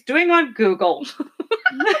strawberries doing on Google?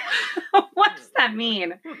 What does that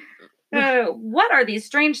mean? What are these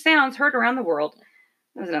strange sounds heard around the world?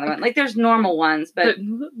 There's another one. Like, there's normal ones, but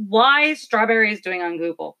why strawberries doing on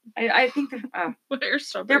Google? I think they're what are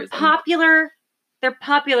strawberries? They're popular. They're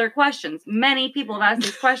popular questions. Many people have asked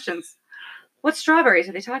these questions. What strawberries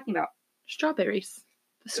are they talking about? Strawberries.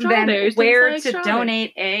 The strawberries. Then where to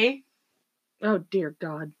donate a? Oh dear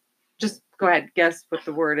God! Just go ahead. Guess what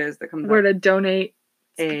the word is that comes. Where up. to donate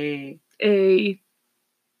a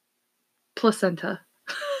placenta.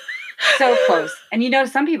 So close. And you know,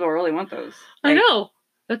 some people really want those. Like, I know.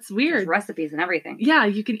 That's weird. There's recipes and everything. Yeah,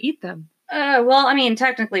 you can eat them. Well, I mean,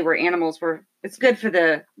 technically we're animals. It's good for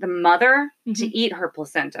the mother to eat her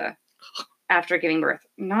placenta after giving birth.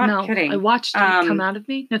 Not kidding. I watched it come out of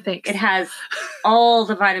me. No thanks. It has all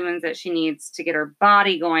the vitamins that she needs to get her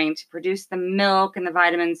body going to produce the milk and the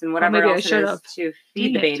vitamins and whatever else it is to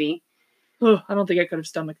feed the baby. Oh, I don't think I could have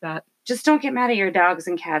stomached that. Just don't get mad at your dogs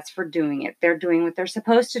and cats for doing it. They're doing what they're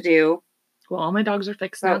supposed to do. Well, all my dogs are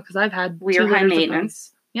fixed now because I've had we're high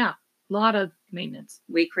maintenance. Yeah, a lot of maintenance.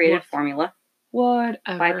 We created a formula. Whatever.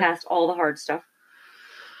 Bypassed all the hard stuff.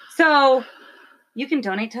 So, you can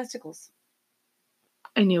donate testicles.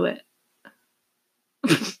 I knew it.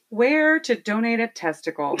 Where to donate a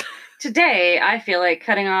testicle? Today, I feel like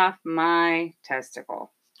cutting off my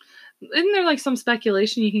testicle. Isn't there like some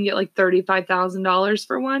speculation you can get like $35,000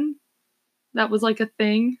 for one? That was like a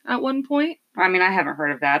thing at one point. I mean, I haven't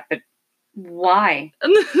heard of that, but why?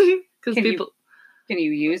 Because people... Can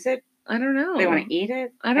you use it? I don't know. They want to eat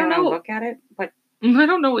it? I don't know. They want to look at it? What? I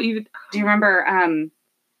don't know what you... Do you remember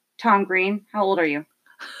Tom Green? How old are you?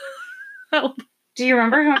 Do you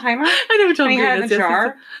remember who I'm talking about? I know what Tom Green is. He had in the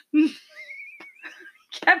jar.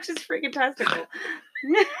 Kept his freaking testicle.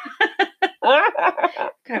 God,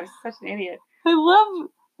 I was such an idiot. I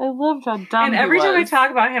love how dumb And every time I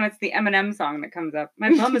talk about him, it's the Eminem song that comes up.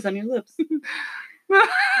 My bum is on your lips.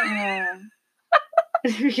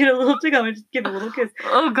 If you get a little tickle, I just give a little kiss.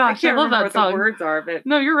 Oh gosh, I love that song. What the words are, but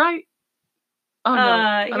no, you're right. Oh no,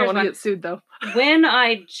 I don't want to get sued though. When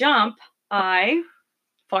I jump, I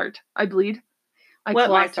fart. I bleed. I wet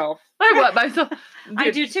myself. I wet myself. Dude, I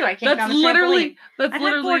do too. I can't. That's literally. I've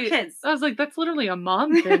had 4 kids. I was like, that's literally a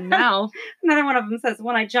mom thing now. Another one of them says,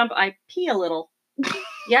 "When I jump, I pee a little."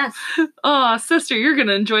 Yes. Oh, sister, you're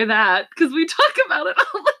gonna enjoy that because we talk about it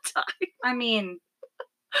all the time. I mean,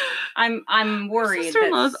 I'm worried.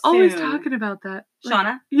 Sister-in-law's always talking about that. Shauna?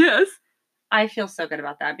 Like, yes. I feel so good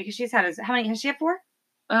about that because she's had how many? Has she had 4?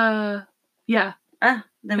 Yeah.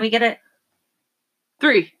 Then we get it.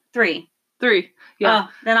 3. 3. Yeah.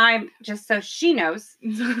 Then I'm just so she knows.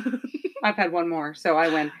 I've had 1 more, so I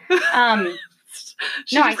win.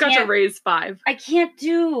 She just got to raise 5.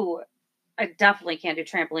 I definitely can't do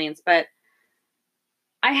trampolines, but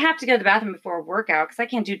I have to go to the bathroom before a workout because I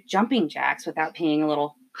can't do jumping jacks without peeing a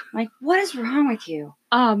little. Like, what is wrong with you?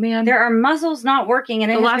 Oh, man. There are muscles not working,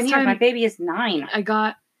 and it has been years. My baby is 9.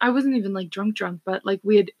 I wasn't even, like, drunk, but, like,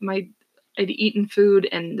 I'd eaten food,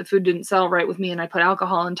 and the food didn't settle right with me, and I put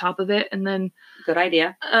alcohol on top of it, and then... Good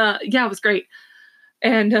idea. Yeah, it was great.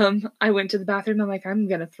 And I went to the bathroom, I'm like, I'm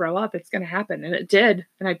gonna throw up, it's gonna happen, and it did,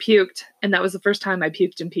 and I puked, and that was the first time I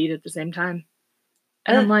puked and peed at the same time.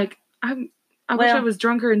 And I'm like, I wish I was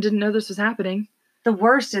drunker and didn't know this was happening. The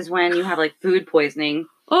worst is when you have, like, food poisoning.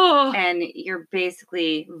 Oh. And you're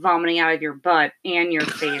basically vomiting out of your butt and your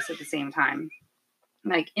face at the same time.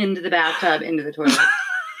 Like, into the bathtub, into the toilet.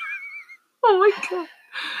 Oh, my God.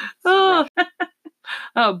 Oh.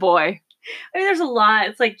 Oh, boy. I mean, there's a lot.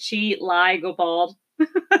 It's like cheat, lie, go bald.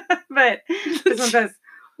 But this one says,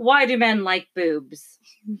 why do men like boobs?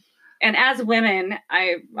 And as women,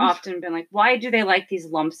 I've often been like, why do they like these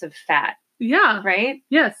lumps of fat? Yeah. Right?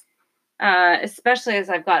 Yes. Especially as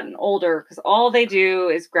I've gotten older, because all they do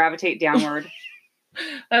is gravitate downward.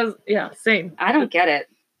 Yeah, same. I don't get it.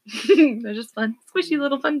 They're just fun, squishy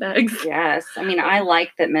little fun bags. Yes. I mean, I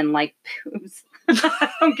like that men like boobs.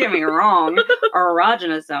 Don't get me wrong. Our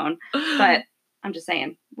erogenous zone. But I'm just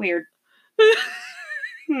saying, weird.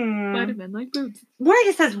 Why do men like boobs? One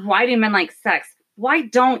guy says, why do men like sex? Why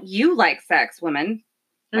don't you like sex, women?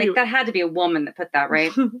 Like, that had to be a woman that put that,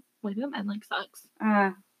 right? Why do men like sex?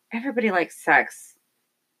 Everybody likes sex.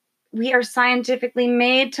 We are scientifically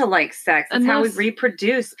made to like sex. That's how we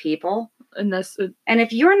reproduce, people. And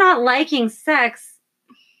if you're not liking sex,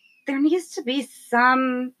 there needs to be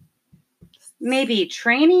some maybe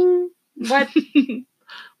training.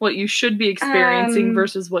 What you should be experiencing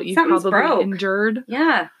versus what you probably endured.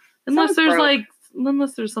 Yeah. Unless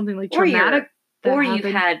there's something like traumatic. Or you've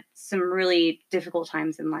had some really difficult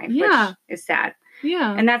times in life, which is sad.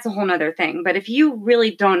 Yeah. And that's a whole nother thing. But if you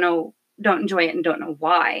really don't enjoy it and don't know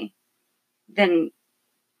why, then,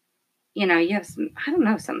 you know, you have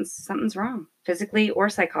something's wrong physically or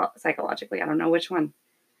psychologically. I don't know which one.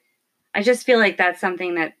 I just feel like that's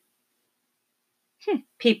something that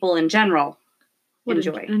people in general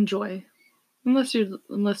enjoy. Unless your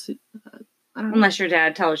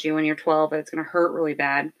dad tells you when you're 12 that it's going to hurt really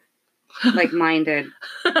bad. Like mine did.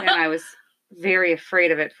 And I was very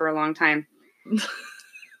afraid of it for a long time.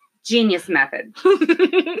 Genius method.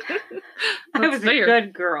 I was a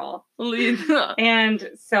good girl. And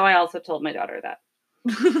so I also told my daughter that.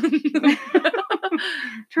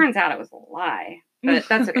 Turns out it was a lie. But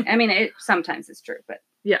that's okay. I mean, sometimes it's true, but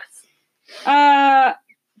yes.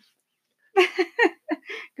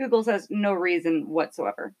 Google says no reason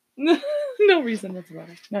whatsoever. No reason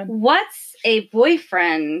whatsoever. None. What's a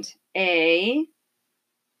boyfriend? They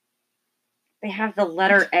have the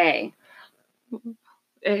letter A.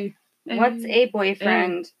 What's a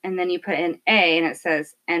boyfriend? A. And then you put in A and it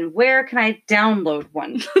says, and where can I download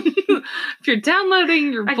one? If you're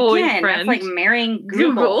downloading your boyfriend. That's like marrying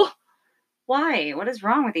Google. Why? What is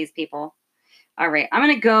wrong with these people? All right. I'm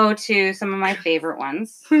going to go to some of my favorite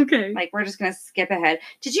ones. Okay. Like, we're just going to skip ahead.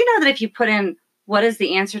 Did you know that if you put in what is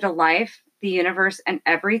the answer to life, the universe, and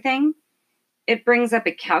everything, it brings up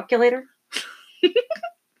a calculator?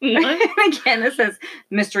 Again, it says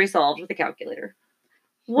mystery solved with a calculator.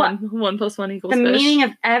 What? 1 + 1 = the fish. Meaning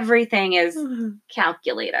of everything is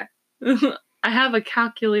calculator. I have a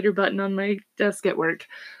calculator button on my desk at work.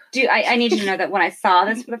 I need you to know that when I saw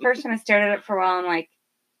this for the first time, I stared at it for a while and I'm like,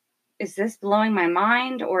 is this blowing my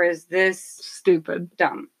mind or is this stupid?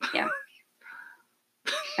 Dumb. Yeah.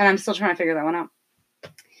 And I'm still trying to figure that one out.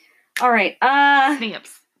 All right.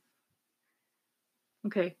 Stamps.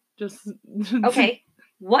 Okay. Okay.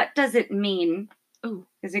 What does it mean? Oh,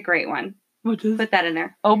 is a great one. Put that in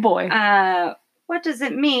there. Oh boy. What does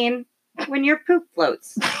it mean when your poop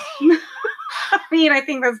floats? I mean, I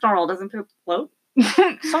think that's normal. Doesn't poop float?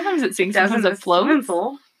 Sometimes it sinks. Sometimes it floats.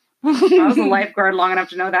 I was a lifeguard long enough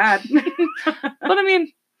to know that. But I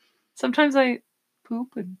mean, sometimes I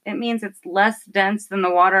poop. It means it's less dense than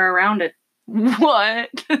the water around it. What?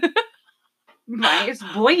 It's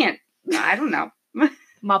buoyant. I don't know.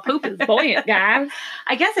 My poop is buoyant, guys.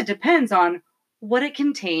 I guess it depends on what it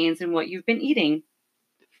contains and what you've been eating.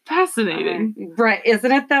 Fascinating. Right,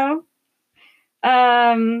 isn't it though?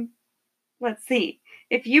 Let's see.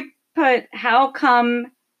 If you put how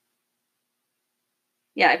come,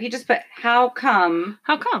 if you just put how come,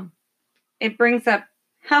 it brings up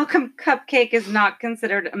how come cupcake is not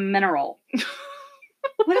considered a mineral.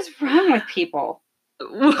 What is wrong with people?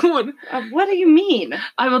 What do you mean?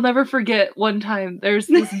 I will never forget one time. There's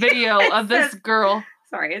this video of this girl.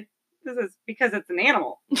 Sorry, this is because it's an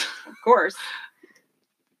animal. Of course.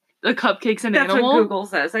 The cupcake's an animal? That's what Google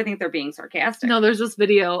says. I think they're being sarcastic. No, there's this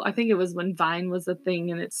video. I think it was when Vine was a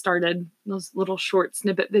thing and it started those little short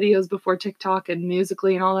snippet videos before TikTok and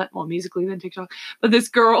Musical.ly and all that. Well, Musical.ly then TikTok. But this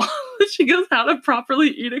girl, she goes how to properly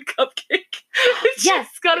eat a cupcake. Yes.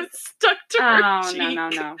 She's got it stuck to her cheek.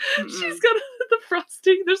 No. She's got the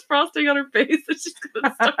frosting. There's frosting on her face and she's got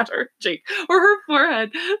it stuck to her cheek or her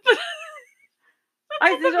forehead.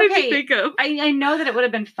 I know that it would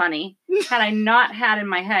have been funny had I not had in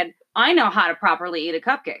my head, I know how to properly eat a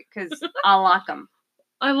cupcake because I like them.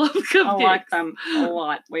 I love cupcakes. I like them a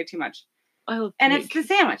lot. Way too much. I love And it's the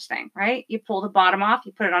sandwich thing, right? You pull the bottom off,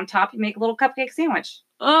 you put it on top, you make a little cupcake sandwich.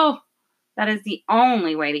 Oh. That is the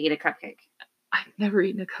only way to eat a cupcake. I've never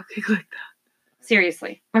eaten a cupcake like that.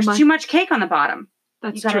 Seriously. There's too much cake on the bottom.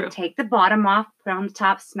 That's true. You gotta take the bottom off, put it on the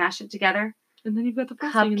top, smash it together. And then you've got the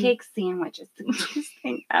frosting. Cupcake sandwich. It's the cutest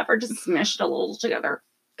thing ever. Just smash it a little together.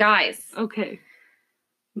 Guys. Okay.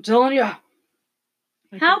 I'm telling you.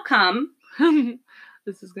 How come?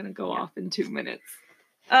 This is going to go off in 2 minutes.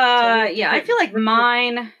 I feel like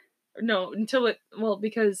mine No, until it, well,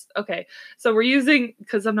 because, okay, so we're using,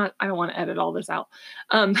 because I don't want to edit all this out.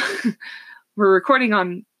 We're recording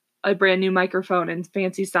on a brand new microphone and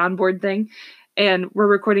fancy soundboard thing, and we're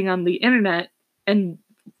recording on the internet, and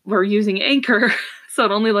we're using Anchor, so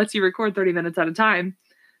it only lets you record 30 minutes at a time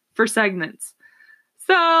for segments.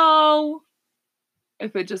 So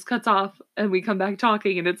if it just cuts off and we come back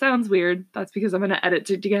talking and it sounds weird, that's because I'm going to edit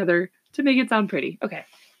it together to make it sound pretty. Okay.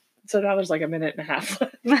 So now there's like a minute and a half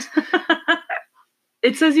left.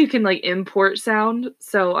 It says you can like import sound.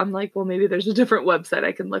 So I'm like, well, maybe there's a different website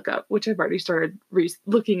I can look up, which I've already started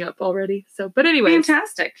looking up already. So, but anyway.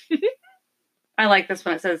 Fantastic. I like this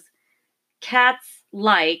one. It says cats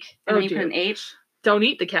like, and then you put an H. Don't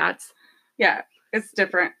eat the cats. Yeah, it's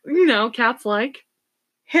different. You know, cats like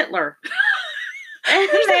Hitler. And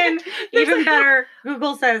then even better,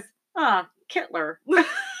 Google says, Kittler.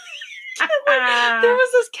 There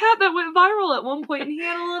was this cat that went viral at one point, and he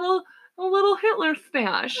had a little Hitler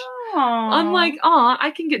smash. Aww. I'm like,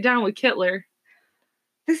 I can get down with Kittler.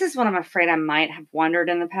 This is what I'm afraid I might have wondered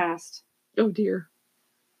in the past. Oh dear.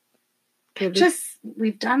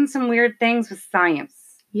 We've done some weird things with science.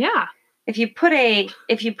 Yeah. If you put in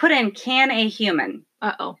can a human?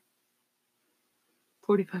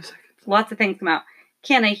 45 seconds. Lots of things come out.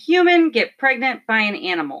 Can a human get pregnant by an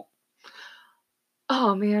animal?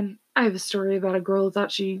 Oh man, I have a story about a girl who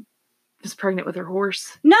thought she was pregnant with her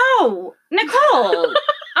horse. No, Nicole.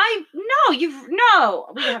 We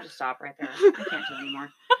have to stop right there. I can't do it anymore.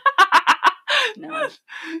 No.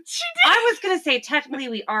 She did. I was going to say technically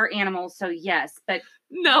we are animals, so yes, but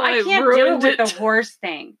no, I can't do it with the horse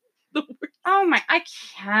thing. Oh my, I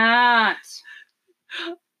can't.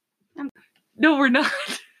 No, we're not.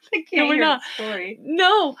 No, we're not. Story.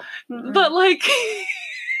 No, but like,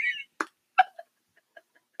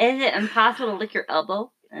 is it impossible to lick your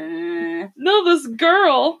elbow? No, this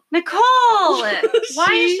girl, Nicole. Why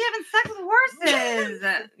is she having sex with horses?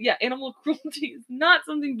 Yeah, animal cruelty is not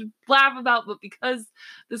something to laugh about, but because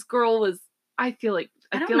this girl was, I feel like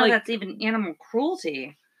that's even animal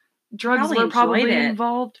cruelty. Drugs were probably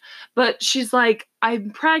involved, but she's like,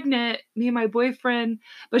 I'm pregnant, me and my boyfriend,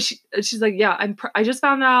 but she's like, yeah, I just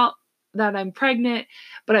found out that I'm pregnant,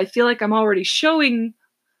 but I feel like I'm already showing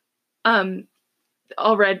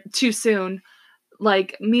already too soon.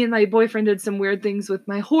 Like, me and my boyfriend did some weird things with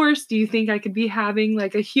my horse. Do you think I could be having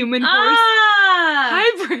like a human horse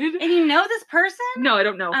hybrid? And you know this person? No, I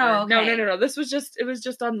don't know her. Oh, okay. No. It was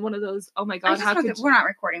just on one of those, oh my God, we're not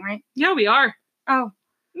recording, right? Yeah, we are. Oh.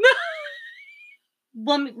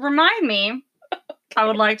 Well, remind me. I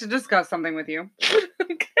would like to discuss something with you.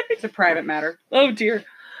 Okay. It's a private matter. Oh dear.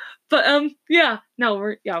 But yeah,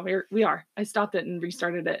 no, we are. I stopped it and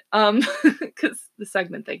restarted it. Because the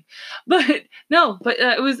segment thing. But no, but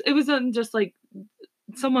it was just like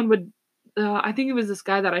someone would. I think it was this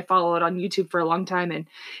guy that I followed on YouTube for a long time, and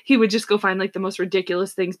he would just go find like the most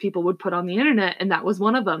ridiculous things people would put on the internet, and that was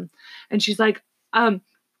one of them. And she's like,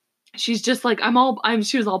 she's just like,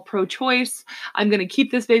 she was all pro-choice. I'm going to keep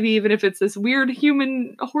this baby even if it's this weird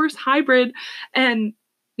human horse hybrid. And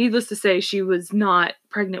needless to say, she was not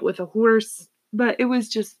pregnant with a horse, but it was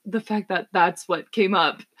just the fact that that's what came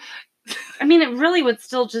up. I mean, it really would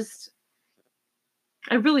still just...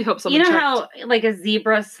 I really hope someone how like a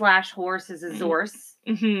zebra / horse is a zorse?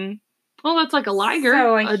 Mm-hmm. Well, that's like a liger.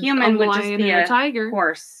 So a human would just be a tiger.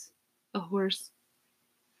 Horse. A horse.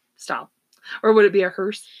 Stop. Or would it be a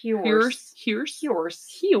hearse? Horse. He's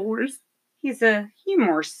a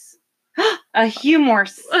humorse. A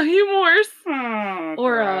humorse. A humorse. Oh,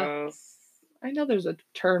 or gross. I know there's a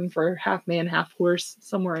term for half man, half horse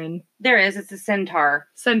somewhere in. There is. It's a centaur.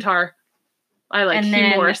 Centaur. I like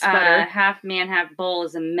humorse better. Half man, half bull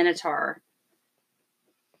is a minotaur.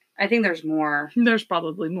 I think there's more. There's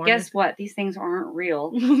probably more. Guess what? These things aren't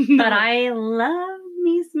real. No. But I love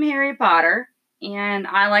me some Harry Potter. And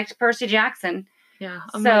I liked Percy Jackson. Yeah.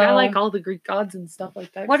 I like all the Greek gods and stuff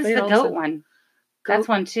like that. What is the goat one? That's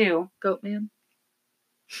one too. Goat man.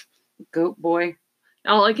 Goat boy.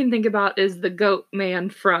 All I can think about is the goat man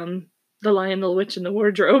from The Lion, the Witch, and the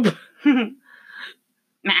Wardrobe. We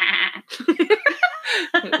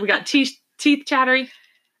got teeth chattering.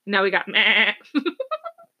 Now we got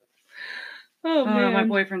Oh man. My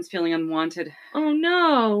boyfriend's feeling unwanted. Oh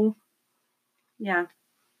no. Yeah.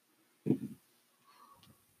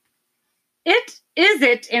 Is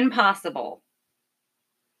it impossible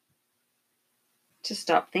to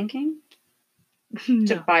stop thinking? No.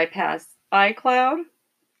 To bypass iCloud?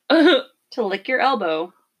 To lick your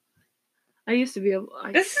elbow? I used to be able...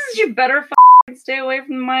 This is you better stay away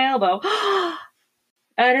from my elbow.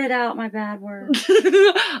 Edit out my bad words.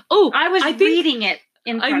 Oh, I was reading it.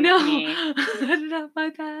 in front of me. That's not my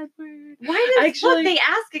bad word. Why does look, they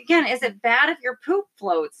ask again, is it bad if your poop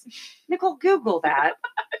floats? Nicole, Google that.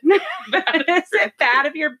 Is it bad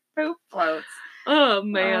if your poop floats? Oh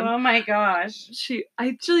man. Oh my gosh.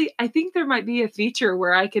 I think there might be a feature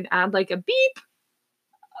where I can add like a beep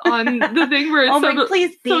on the thing where it's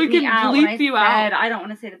please beep so it can me out bleep you out. I don't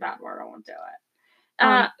want to say the bad word. I won't do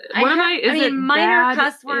it. Is it minor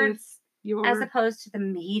cuss words as opposed to the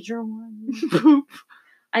major ones? Poop.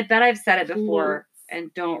 I bet I've said it before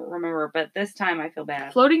and don't remember, but this time I feel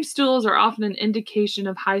bad. Floating stools are often an indication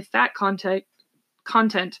of high fat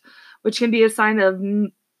content, which can be a sign of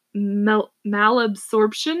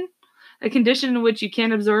malabsorption, a condition in which you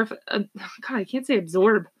can't absorb. I can't say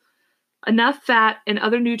absorb enough fat and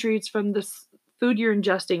other nutrients from the food you're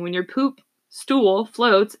ingesting. When your stool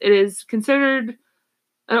floats, it is considered,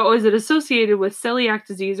 or is it associated with celiac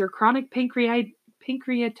disease or chronic pancreatitis?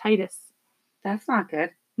 That's not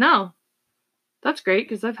good. No, that's great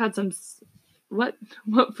because I've had some. What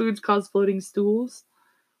foods cause floating stools?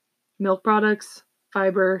 Milk products,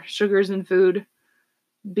 fiber, sugars in food,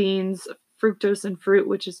 beans, fructose in fruit,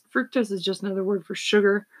 fructose is just another word for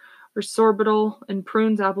sugar, or sorbitol in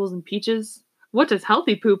prunes, apples, and peaches. What does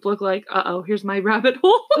healthy poop look like? Here's my rabbit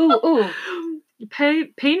hole. Ooh.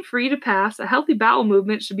 Pain-free to pass. A healthy bowel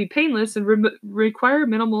movement should be painless and require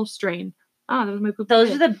minimal strain. That was my poop.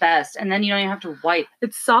 Those are the best, and then you don't even have to wipe.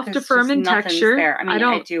 It's soft to firm in texture. There. I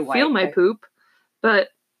don't feel my poop, but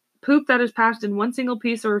poop that is passed in one single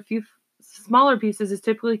piece or a few smaller pieces is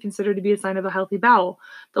typically considered to be a sign of a healthy bowel.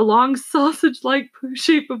 The long sausage-like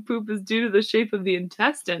shape of poop is due to the shape of the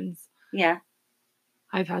intestines. Yeah.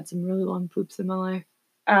 It I've had some really long poops in my life.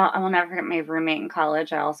 I will never forget my roommate in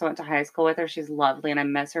college. I also went to high school with her. She's lovely, and I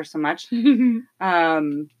miss her so much. It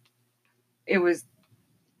was,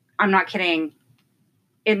 I'm not kidding.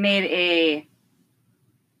 It made a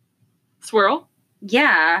swirl.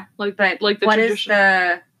 Yeah, like the what is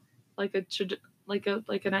the like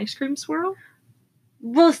an ice cream swirl?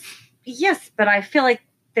 Well, yes, but I feel like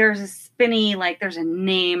there's a spinny, there's a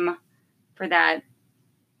name for that.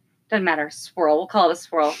 Doesn't matter. Swirl. We'll call it a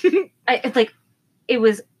swirl. It's like it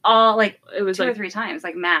was all it was 2 or 3 times,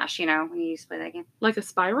 like MASH. You know when you used to play that game, like a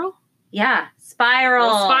spiral. Yeah, spiral.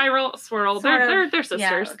 Well, spiral, swirl. They're sisters.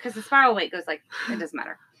 Yeah, because the spiral weight goes it doesn't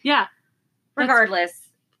matter. Yeah. Regardless,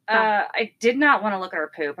 I did not want to look at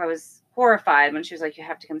her poop. I was horrified when she was like, "You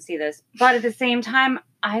have to come see this." But at the same time,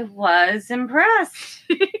 I was impressed.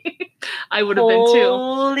 I would have been too.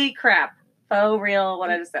 Holy crap! Faux real. What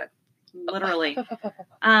I just said. Literally.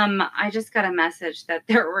 I just got a message that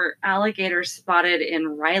there were alligators spotted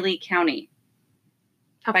in Riley County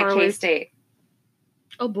by K-State.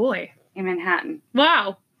 Oh boy. In Manhattan.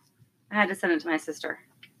 Wow. I had to send it to my sister.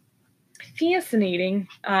 Fascinating.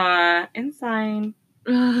 Insane.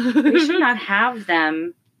 We should not have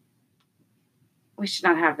them. We should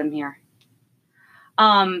not have them here.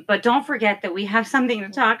 But don't forget that we have something to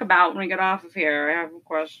talk about when we get off of here. I have a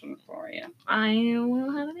question for you.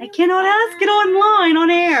 I cannot ask it online on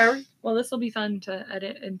air. Well, this will be fun to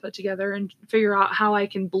edit and put together and figure out how I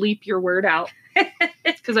can bleep your word out.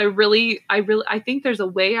 Because I think there's a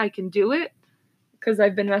way I can do it. Because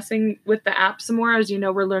I've been messing with the app some more. As you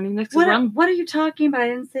know, we're learning this. What are you talking about? I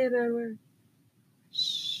didn't say a bad word.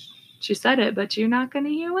 She said it, but you're not going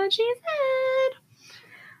to hear what she said.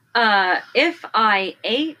 If I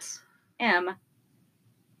ate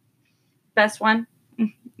best one.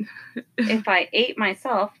 If I ate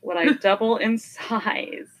myself, would I double in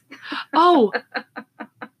size? Oh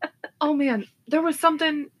man, there was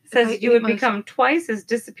something says you would become twice as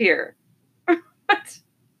disappear. What?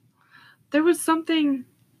 There was something.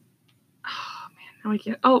 Oh man, now I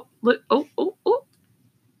can't. Oh.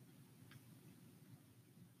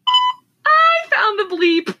 I found the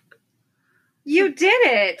bleep. You did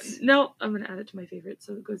it. No, I'm going to add it to my favorite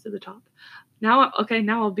so it goes to the top. Now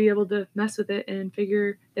I'll be able to mess with it and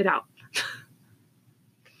figure it out.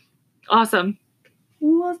 Awesome.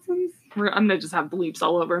 I'm going to just have bleeps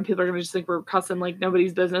all over and people are going to just think we're cussing like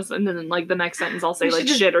nobody's business. And then the next sentence I'll say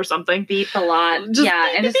shit or something. Beep a lot. And just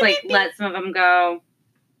let some of them go.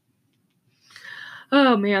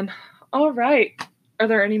 Oh, man. All right. Are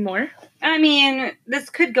there any more? I mean, this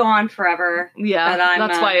could go on forever. Yeah,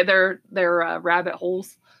 that's why they're rabbit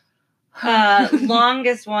holes.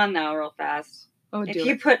 Longest one, though, real fast. Oh, if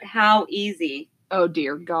you put how easy. Oh,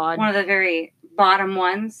 dear God. One of the very bottom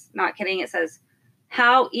ones, not kidding, it says,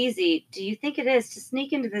 how easy do you think it is to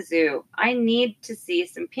sneak into the zoo? I need to see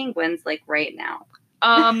some penguins, right now.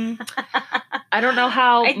 I don't know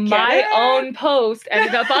how my own post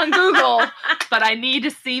ended up on Google, but I need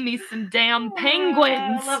to see me some damn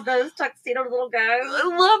penguins. I love those tuxedo little guys.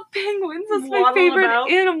 I love penguins. That's my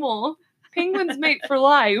favorite animal. Penguins mate for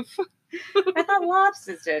life. I thought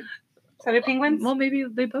lobsters did. So do penguins? Well, maybe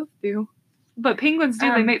they both do. But penguins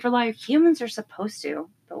do. They mate for life. Humans are supposed to,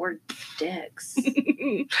 but we're dicks.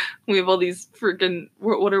 We have all these freaking,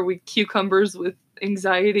 what are we, cucumbers with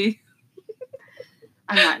anxiety?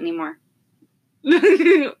 I'm not anymore.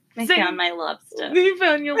 I found my lobster. You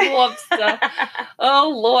found your lobster.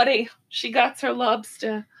 Oh, Lordy. She got her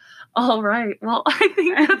lobster. All right. Well, I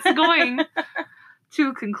think that's going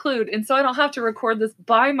to conclude. And so I don't have to record this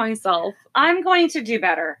by myself. I'm going to do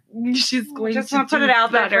better. She's going just to want to put it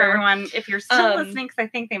out better. there for everyone. If you're still listening, because I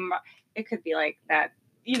think it could be like that.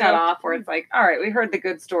 Cut off where it's like, all right, we heard the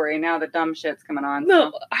good story, now the dumb shit's coming on.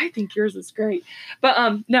 No, I think yours is great.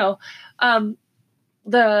 But no.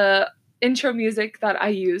 The intro music that I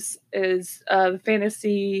use is the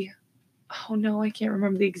fantasy. Oh no, I can't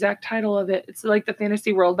remember the exact title of it. It's like the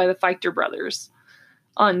Fantasy World by the Feichter Brothers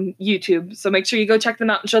on YouTube. So make sure you go check them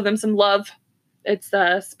out and show them some love. It's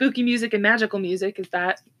spooky music and magical music is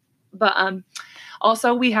that. But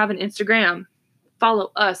also we have an Instagram.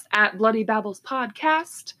 Follow us at Bloody Babbles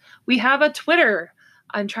Podcast. We have a Twitter.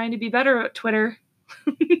 I'm trying to be better at Twitter.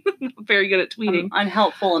 Very good at tweeting. I'm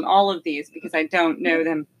unhelpful in all of these because I don't know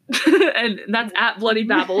them. And that's at Bloody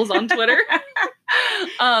Babbles on Twitter.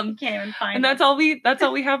 Can't even find. And that's all we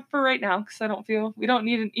have for right now because I don't feel we don't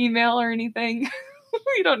need an email or anything.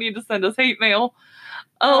 You don't need to send us hate mail.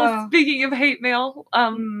 Speaking of hate mail,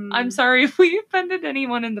 I'm sorry if we offended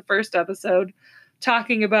anyone in the first episode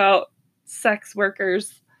talking about sex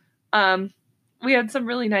workers. We had some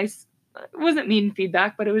really nice. It wasn't mean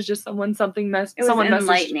feedback, but it was just someone enlightening.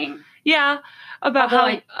 Messaged, yeah, about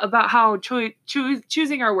how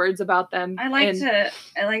choosing our words about them. I like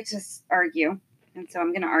to argue, and so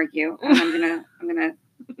I'm going to argue. And I'm gonna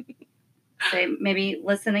say maybe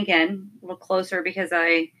listen again a little closer because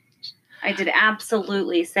I did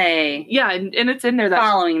absolutely say and it's in there that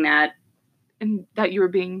following that and that you were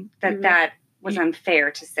being that was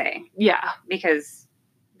unfair to say because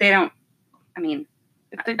they don't. I mean.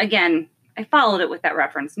 Again, I followed it with that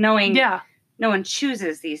reference, knowing no one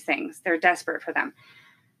chooses these things. They're desperate for them.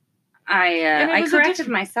 I corrected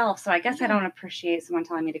myself, so I guess I don't appreciate someone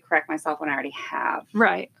telling me to correct myself when I already have.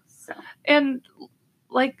 Right. So and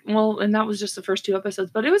and that was just the first 2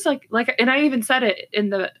 episodes, but it was like, and I even said it in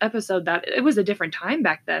the episode that it was a different time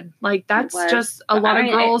back then. Like that's just a lot of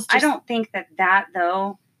girls. I don't think that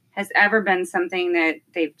though has ever been something that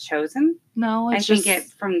they've chosen. No, I think it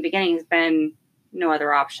from the beginning has been. No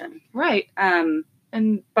other option. Right.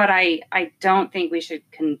 But I don't think we should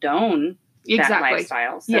condone that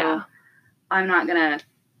lifestyle. So I'm not gonna.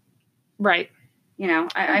 Right.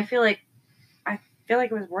 I feel like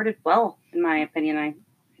it was worded well, in my opinion. I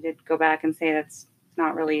did go back and say that's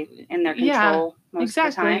not really in their control most of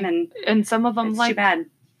the time, and some of them it's too bad.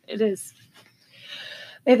 It is.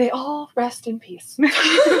 May they all rest in peace.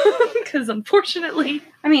 Because unfortunately,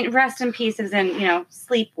 rest in peace is in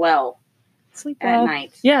sleep well. Sleep well. At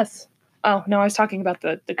night. Yes. Oh, no, I was talking about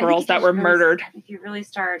the girls that were murdered. If you really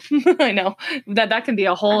start. I know. That can be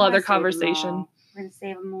a whole other conversation. We're going to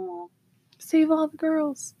save them all. Save all the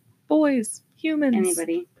girls, boys, humans.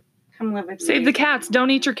 Anybody. Come live with me. Save the cats.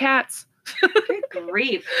 Don't eat your cats. Good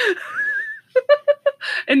grief.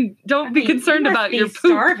 And don't be concerned about your poop.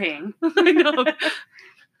 Starving. I know.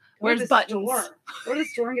 Where's Buttons? Go to the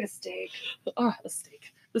store and get a steak. Oh, a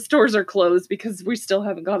steak. The stores are closed because we still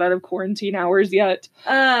haven't got out of quarantine hours yet.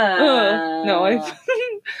 No,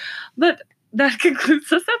 But that concludes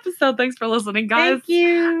this episode. Thanks for listening, guys. Thank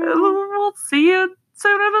you. We'll see you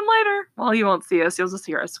sooner than later. Well, you won't see us. You'll just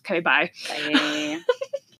hear us. Okay, bye. Bye.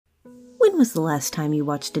 When was the last time you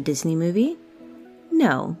watched a Disney movie?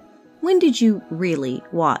 No. When did you really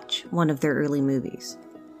watch one of their early movies?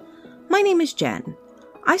 My name is Jen.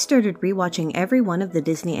 I started rewatching every one of the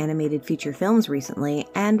Disney animated feature films recently,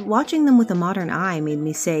 and watching them with a modern eye made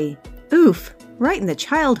me say, oof, right in the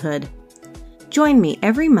childhood. Join me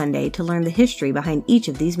every Monday to learn the history behind each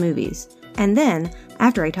of these movies. And then,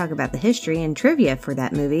 after I talk about the history and trivia for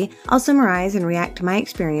that movie, I'll summarize and react to my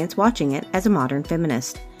experience watching it as a modern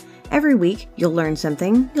feminist. Every week, you'll learn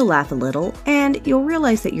something, you'll laugh a little, and you'll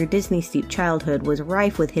realize that your Disney-steeped childhood was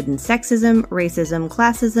rife with hidden sexism, racism,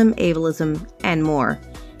 classism, ableism, and more.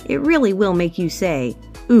 It really will make you say,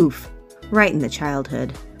 oof, right in the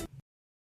childhood.